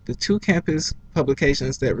 The two campus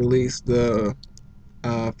publications that released the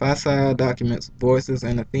Phi Psi documents, Voices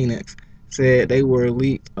and the Phoenix, said they were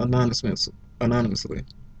leaked anonymously.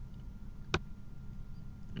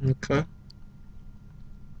 Okay.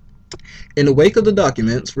 In the wake of the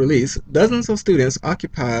documents release, dozens of students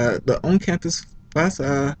occupied the on-campus Phi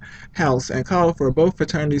Psi house and called for both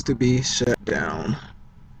fraternities to be shut down.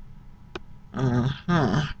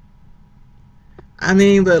 I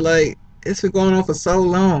mean, but like, it's been going on for so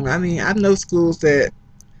long. I mean, I know schools that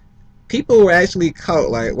people were actually caught,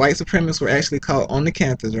 like white supremacists were actually caught on the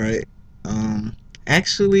campus, right?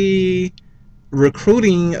 Actually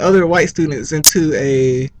recruiting other white students into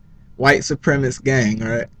a white supremacist gang,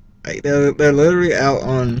 right? Like they're literally out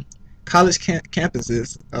on college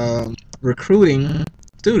campuses recruiting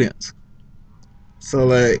students. So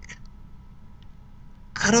like,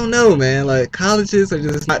 I don't know, man. Like colleges are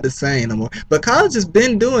just not the same no more. But college has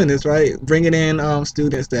been doing this, right? Bringing in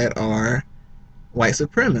students that are white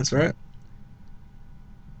supremacists, right?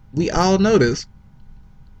 We all know this.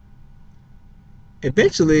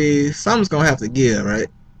 Eventually, something's gonna have to give, right?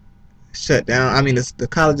 Shut down. I mean, the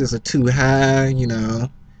colleges are too high. You know,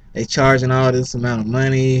 they charging all this amount of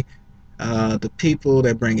money. The people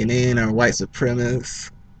they're bringing in are white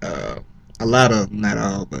supremacists. A lot of them, not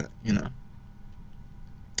all, but you know.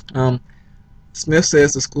 Smith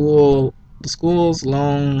says the school's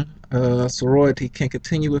lone sorority can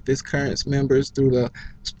continue with its current members through the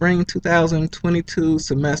spring 2022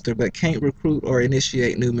 semester, but can't recruit or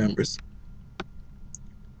initiate new members.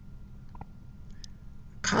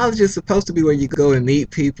 College is supposed to be where you go and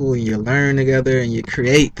meet people and you learn together and you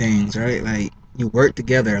create things, right? Like you work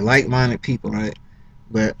together, like-minded people, right?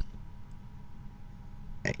 But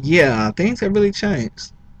yeah, things have really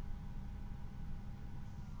changed.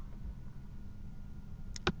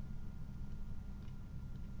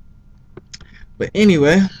 But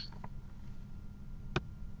anyway,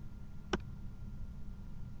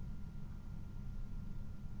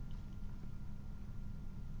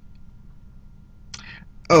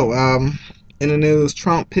 in the news,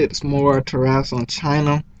 Trump pits more tariffs on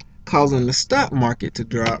China, causing the stock market to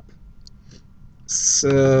drop.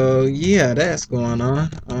 So yeah, that's going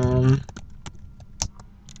on.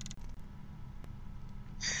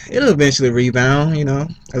 It'll eventually rebound, you know.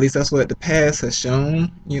 At least that's what the past has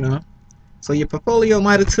shown, you know. So your portfolio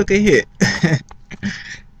might have took a hit.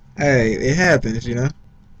 Hey, it happens, you know.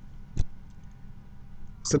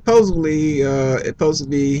 Supposedly, it's supposed to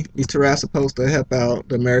be, these tariffs supposed to help out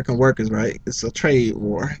the American workers, right? It's a trade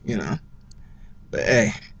war, you know. But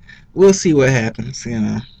hey, we'll see what happens, you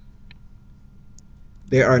know.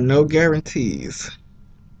 There are no guarantees.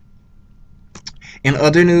 In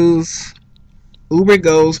other news, Uber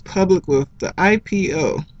goes public with the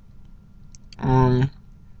IPO,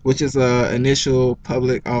 which is a initial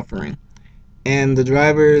public offering, and the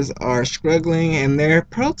drivers are struggling and they're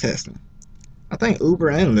protesting. I think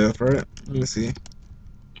Uber and Lyft, right? Let me see.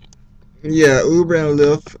 Yeah, Uber and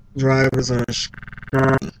Lyft drivers are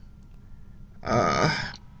struggling.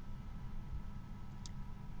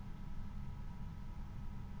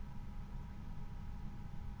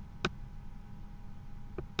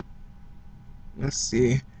 Let's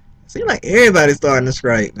see. Seems like everybody's starting to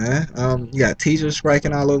strike, man. You got teachers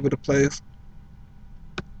striking all over the place.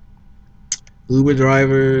 Uber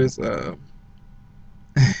drivers.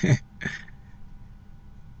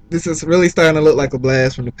 This is really starting to look like a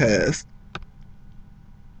blast from the past.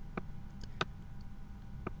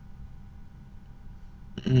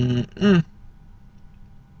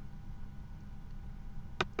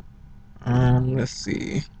 Let's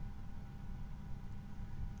see.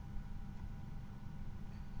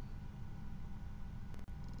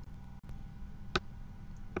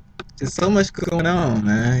 Just so much going on,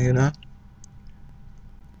 man, you know?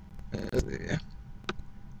 Yeah.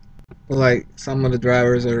 Like, some of the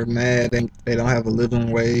drivers are mad and they don't have a living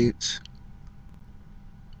wage.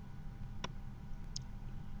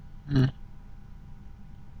 Hmm.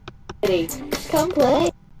 Come play.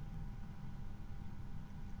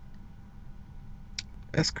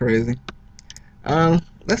 That's crazy.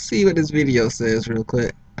 Let's see what this video says real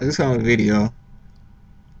quick. I just saw a video.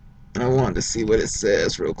 I wanted to see what it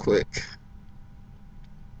says real quick.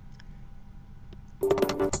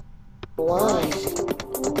 One.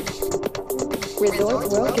 Resort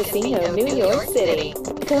World Casino, New York City.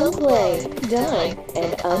 Come play, dine,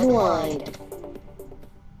 and unwind.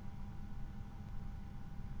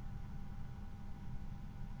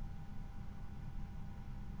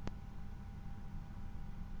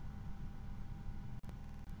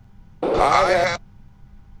 I have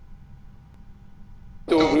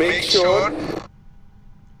to make sure.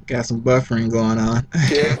 Got some buffering going on.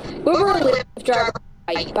 Yeah. Uber and Lyft driver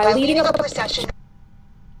by leading up a procession.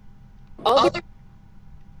 All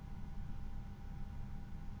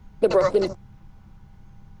the Brooklyn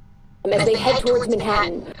as they head towards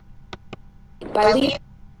Manhattan. By leading.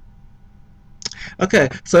 Okay,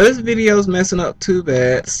 so this video's messing up too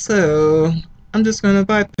bad, so I'm just gonna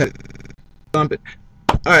bypass bump it.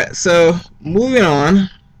 Alright, so moving on.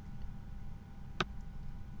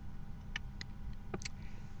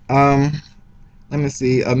 Let me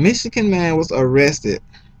see. A Michigan man was arrested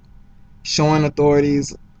showing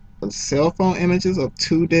authorities cell phone images of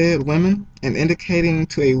 2 dead women and indicating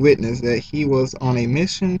to a witness that he was on a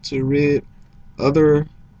mission to rid other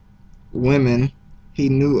women he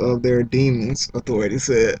knew of their demons, authorities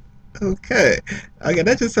said. Okay,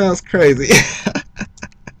 that just sounds crazy.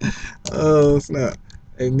 Oh snap.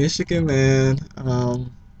 A Michigan man,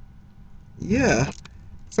 yeah,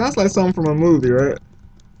 sounds like something from a movie, right?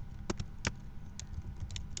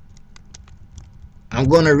 I'm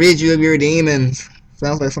gonna rid you of your demons.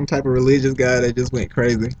 Sounds like some type of religious guy that just went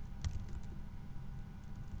crazy.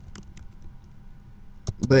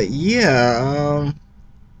 But yeah,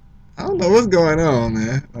 I don't know what's going on,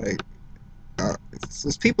 man. Like, it's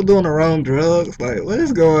just people doing the wrong drugs. Like, what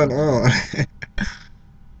is going on?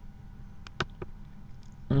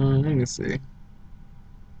 Let me see.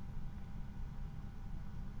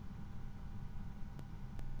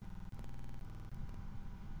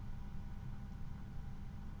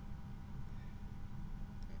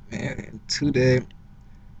 Man, 2 dead.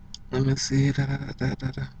 Let me see.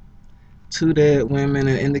 2 dead women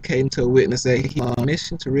and indicating to a witness that he's on a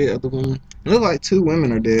mission to rid other women. It looks like 2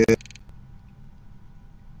 women are dead.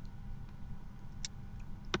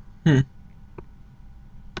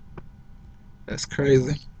 That's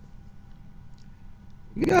crazy.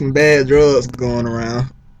 We got some bad drugs going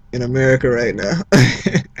around in America right now.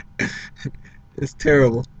 It's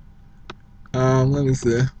terrible. Let me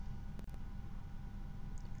see.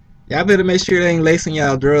 Y'all better make sure they ain't lacing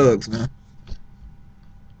y'all drugs, man.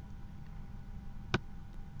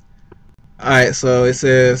 Alright, so it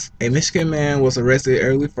says, a Michigan man was arrested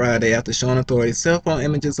early Friday after showing authorities cell phone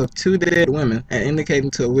images of 2 dead women and indicating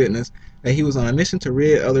to a witness that he was on a mission to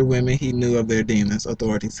rid other women he knew of their demons,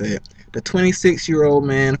 authorities said. The 26-year-old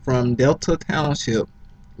man from Delta Township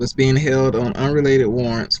was being held on unrelated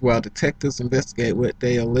warrants while detectives investigate what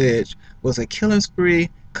they allege was a killing spree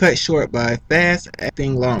cut short by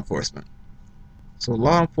fast-acting law enforcement. So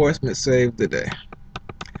law enforcement saved the day.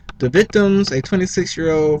 The victims, a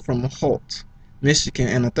 26-year-old from Holt, Michigan,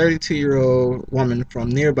 and a 32-year-old woman from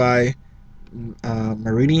nearby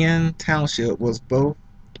Meridian Township,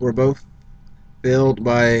 were both felled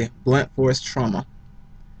by blunt force trauma.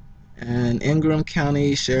 And Ingham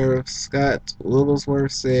County Sheriff Scott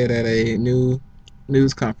Wigglesworth said at a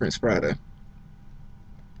news conference Friday.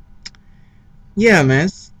 Yeah, man,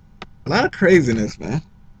 it's a lot of craziness, man.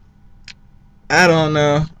 I don't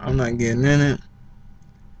know. I'm not getting in it.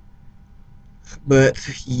 But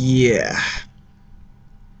yeah,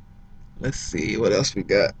 let's see what else we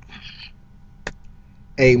got.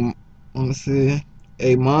 Let me see.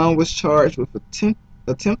 A mom was charged with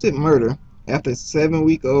attempted murder after a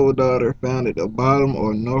 7-week-old daughter found at the bottom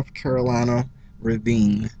of North Carolina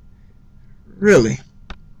ravine. Really?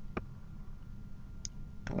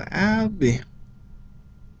 I'll be.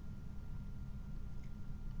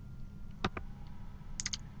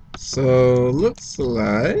 So looks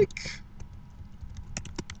like.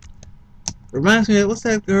 Reminds me of, what's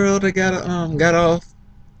that girl that got off?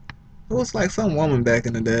 It was like some woman back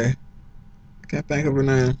in the day. I can't think of her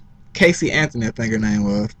name. Casey Anthony, I think her name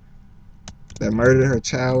was. That murdered her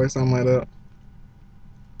child or something like that.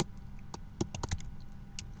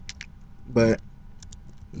 But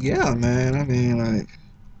yeah, man. I mean, like,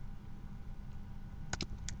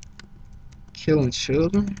 killing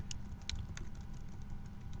children.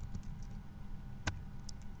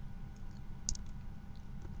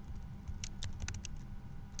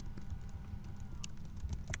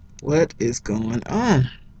 What is going on?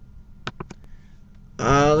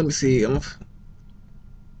 Let me see. I'm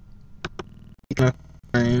gonna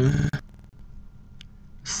find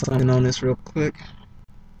something on this real quick.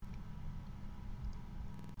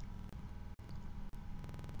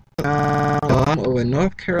 Over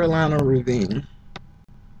North Carolina ravine.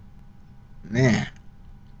 Man.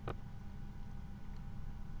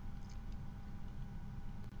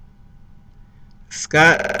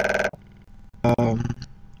 Scott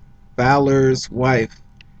Fowler's wife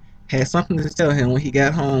had something to tell him when he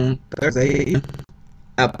got home Thursday.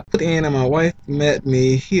 I put in and my wife met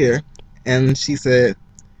me here, and she said,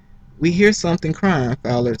 "We hear something crying,"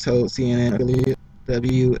 Fowler told CNN affiliate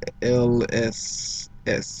WLSS.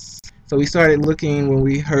 So we started looking when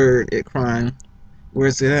we heard it crying.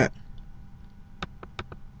 Where's it at?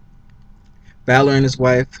 Fowler and his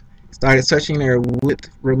wife started searching their wood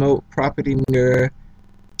remote property near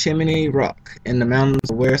Chimney Rock in the mountains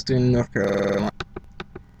of western North Carolina.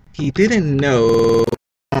 He didn't know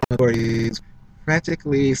authorities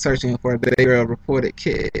frantically searching for a baby girl reported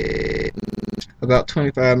kid about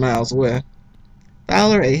 25 miles away.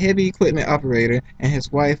 Fowler, a heavy equipment operator, and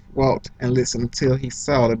his wife walked and listened until he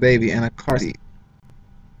saw the baby in a car seat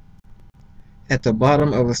at the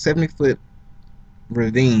bottom of a 70-foot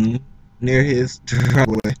ravine near his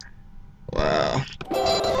driveway. Wow.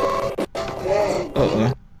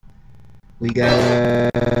 Uh-oh. We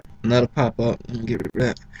got another pop-up. Let me get rid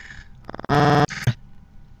of that.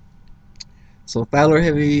 So Fowler,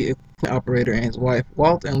 heavy equipment operator, and his wife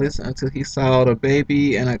walked and listened until he saw the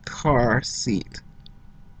baby in a car seat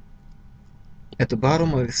at the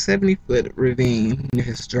bottom of a 70-foot ravine near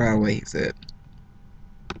his driveway, he said.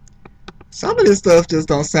 Some of this stuff just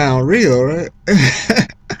don't sound real, right? I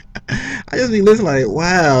just be listening like,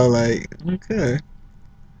 wow, like, okay.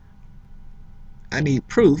 I need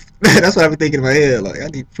proof. That's what I be thinking in my head, like, I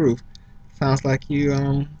need proof. Sounds like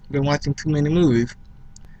you been watching too many movies.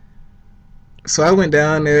 So I went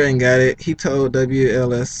down there and got it. He told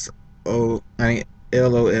LOS of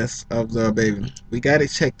the baby. We got it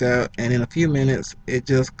checked out, and in a few minutes, it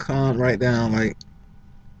just calmed right down like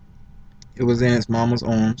it was in its mama's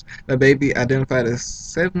arms. The baby, identified as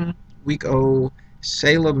 7-week-old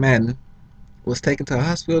Shayla Madden, was taken to a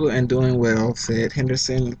hospital and doing well, said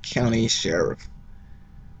Henderson County Sheriff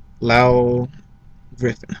Lowell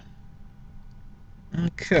Griffin.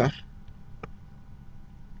 Okay.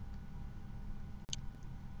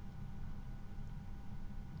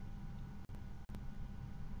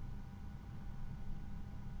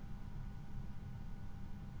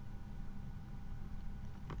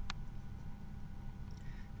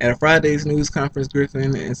 At a Friday's news conference,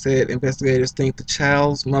 Griffin said investigators think the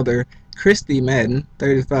child's mother, Christy Madden,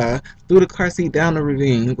 35, threw the car seat down the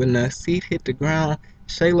ravine. When the seat hit the ground,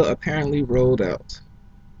 Shayla apparently rolled out.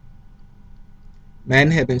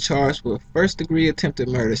 Madden had been charged with first-degree attempted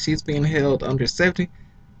murder. She's being held under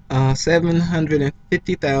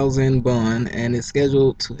 $750,000 bond and is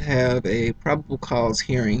scheduled to have a probable cause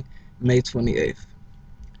hearing May 28th.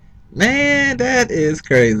 Man, that is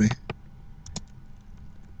crazy.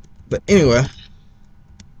 But anyway,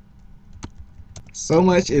 so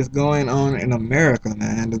much is going on in America,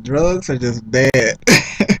 man. The drugs are just bad.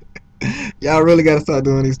 Y'all really gotta start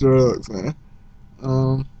doing these drugs, man.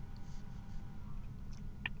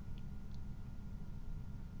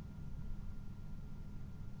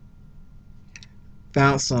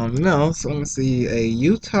 Found something else. Let me see. A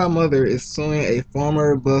Utah mother is suing a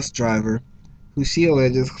former bus driver who she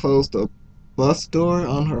alleges closed a bus door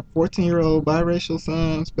on her 14-year-old biracial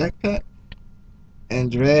son's backpack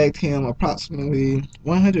and dragged him approximately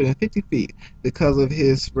 150 feet because of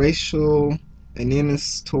his racial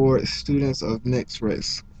animus toward students of mixed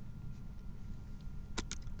race.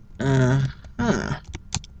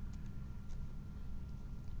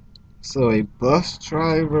 So a bus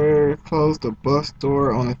driver closed the bus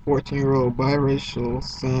door on a 14-year-old biracial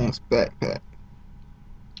son's backpack,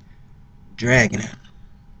 dragging him.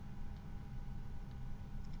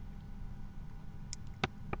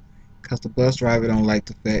 Because the bus driver don't like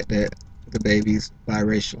the fact that the baby's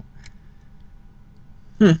biracial.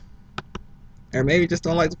 Or maybe just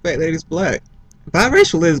don't like the fact that he's black.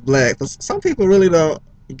 Biracial is black, but some people really don't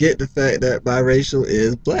get the fact that biracial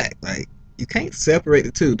is black. Like, you can't separate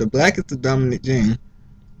the two. The black is the dominant gene.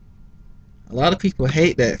 A lot of people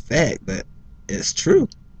hate that fact, but it's true.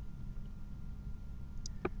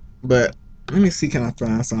 But Let me see, can I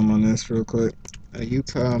find some on this real quick? A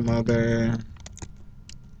Utah mother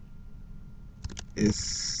is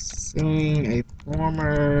suing a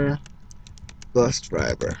former bus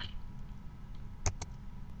driver.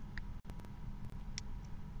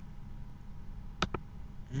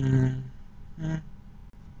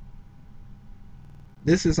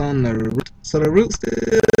 This is on the root. So the root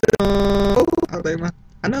still.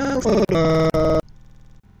 I know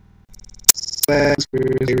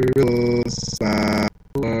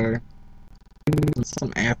or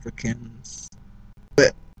some Africans,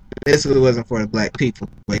 but this wasn't for the black people.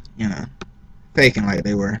 Like, you know, faking like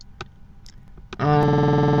they were.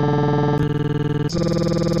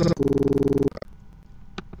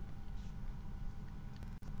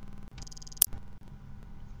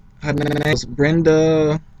 Her name was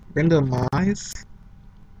Brenda Mize.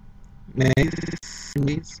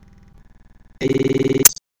 A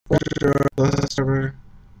bus driver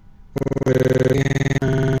for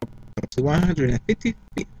 150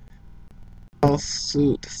 feet.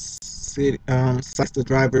 Lawsuit cites the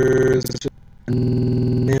drivers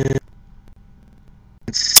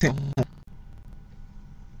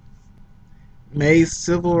May's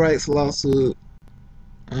civil rights lawsuit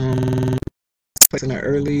in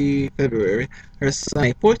early February. Her son,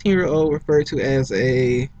 a 14-year-old referred to as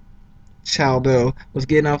a Childo, was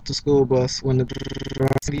getting off the school bus when the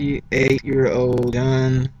 28-year-old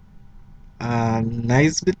John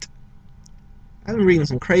Nisbet. I've been reading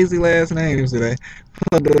some crazy last names today.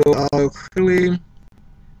 Clearly,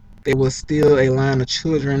 there was still a line of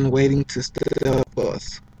children waiting to step the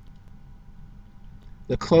bus.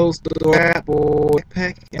 The closed door boy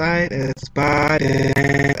packed inside as by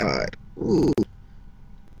and ooh.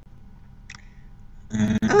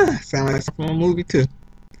 Sound like something from a movie too.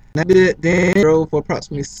 Then drove for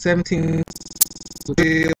approximately 17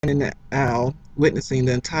 in the aisle, witnessing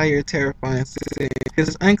the entire terrifying scene. It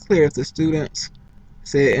is unclear if the students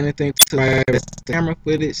said anything to the camera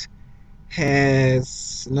footage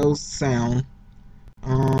has no sound.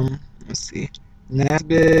 Let's see.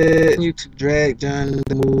 Nisbet continued to drag John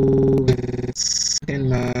the move at 10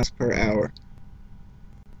 miles per hour.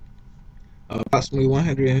 Approximately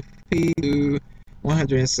 100 feet to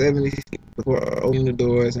 170 feet before opening the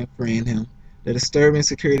doors and freeing him. The disturbing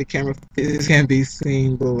security camera footage can be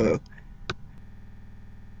seen below.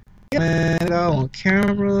 Man, it all on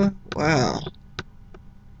camera. Wow.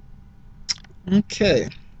 Okay.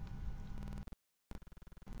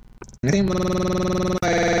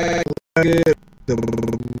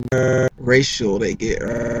 The racial they get,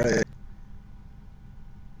 right?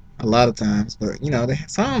 A lot of times, but you know,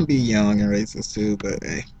 some be young and racist too. But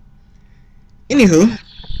hey. Anywho,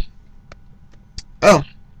 oh,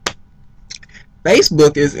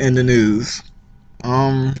 Facebook is in the news.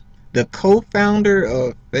 The co-founder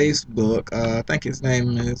of Facebook, I think his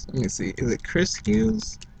name is, let me see, is it Chris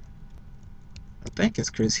Hughes? I think it's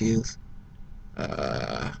Chris Hughes.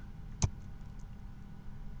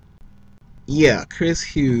 Yeah, Chris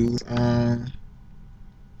Hughes. Let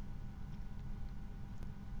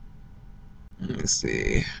me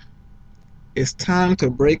see. It's time to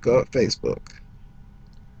break up Facebook.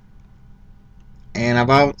 And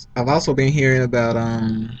I've also been hearing about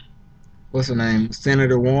what's her name,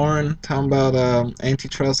 Senator Warren, talking about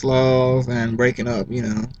antitrust laws and breaking up, you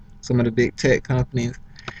know, some of the big tech companies.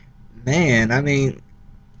 Man, I mean,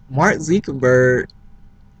 Mark Zuckerberg,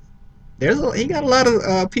 he got a lot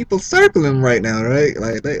of people circling him right now, right?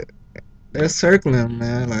 Like they're circling him,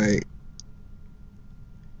 man. Like,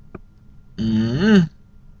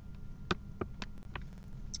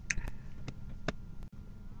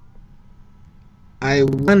 I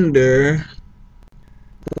wonder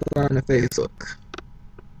on the Facebook.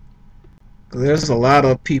 There's a lot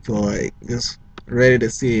of people like just ready to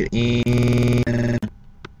see it in.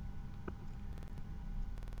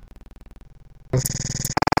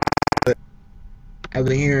 I've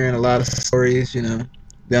been hearing a lot of stories, you know.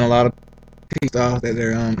 Then a lot of people thought that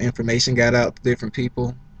their information got out to different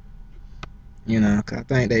people. You know, 'cause I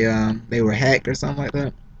think they were hacked or something like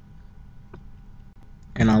that.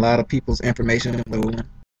 And a lot of people's information was stolen.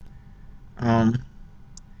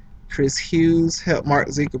 Chris Hughes helped Mark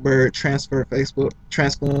Zuckerberg transform Facebook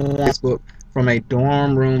from a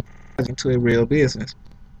dorm room project to a real business.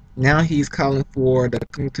 Now he's calling for the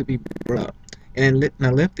company to be brought up. In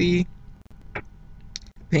a lengthy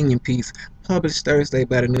opinion piece published Thursday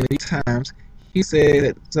by the New York Times, he said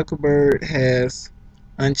that Zuckerberg has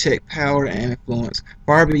unchecked power and influence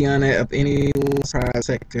far beyond that of any private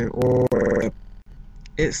sector. Or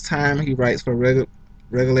it's time, he writes, for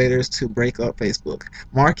regulators to break up Facebook.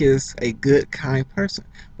 Mark is a good, kind person,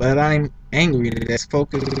 but I'm angry that his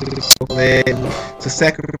focus led to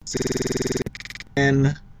sacrifice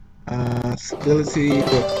and stability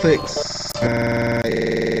for clicks.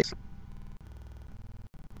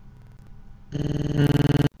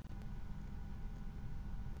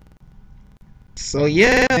 So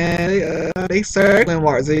yeah, man, they circling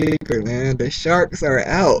Mark Zuckerberg, man. The sharks are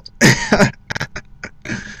out.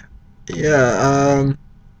 Yeah,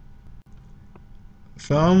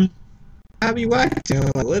 I be watching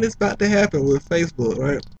like what is about to happen with Facebook,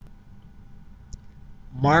 right?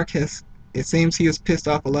 Mark has, it seems he has pissed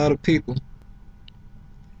off a lot of people,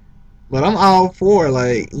 but I'm all for,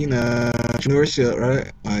 like, you know, entrepreneurship,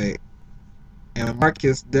 right? Like, and Mark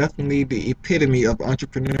is definitely the epitome of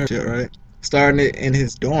entrepreneurship, right? Starting it in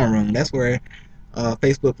his dorm room. That's where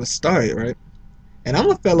Facebook was started, right? And I'm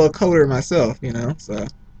a fellow coder myself, you know, so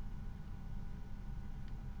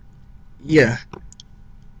yeah.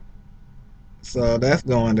 So that's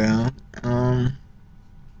going down.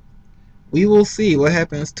 We will see what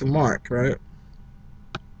happens to Mark, right?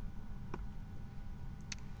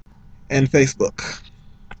 And Facebook.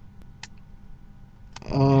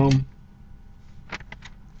 Um,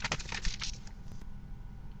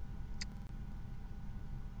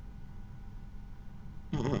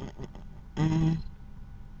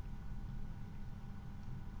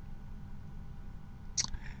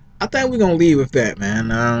 I think we're gonna leave with that,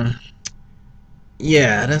 man.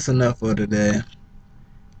 Yeah, that's enough for today.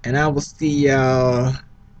 And I will see y'all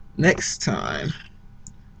next time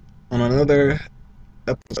on another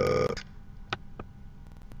episode.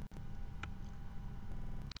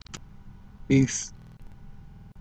 Peace.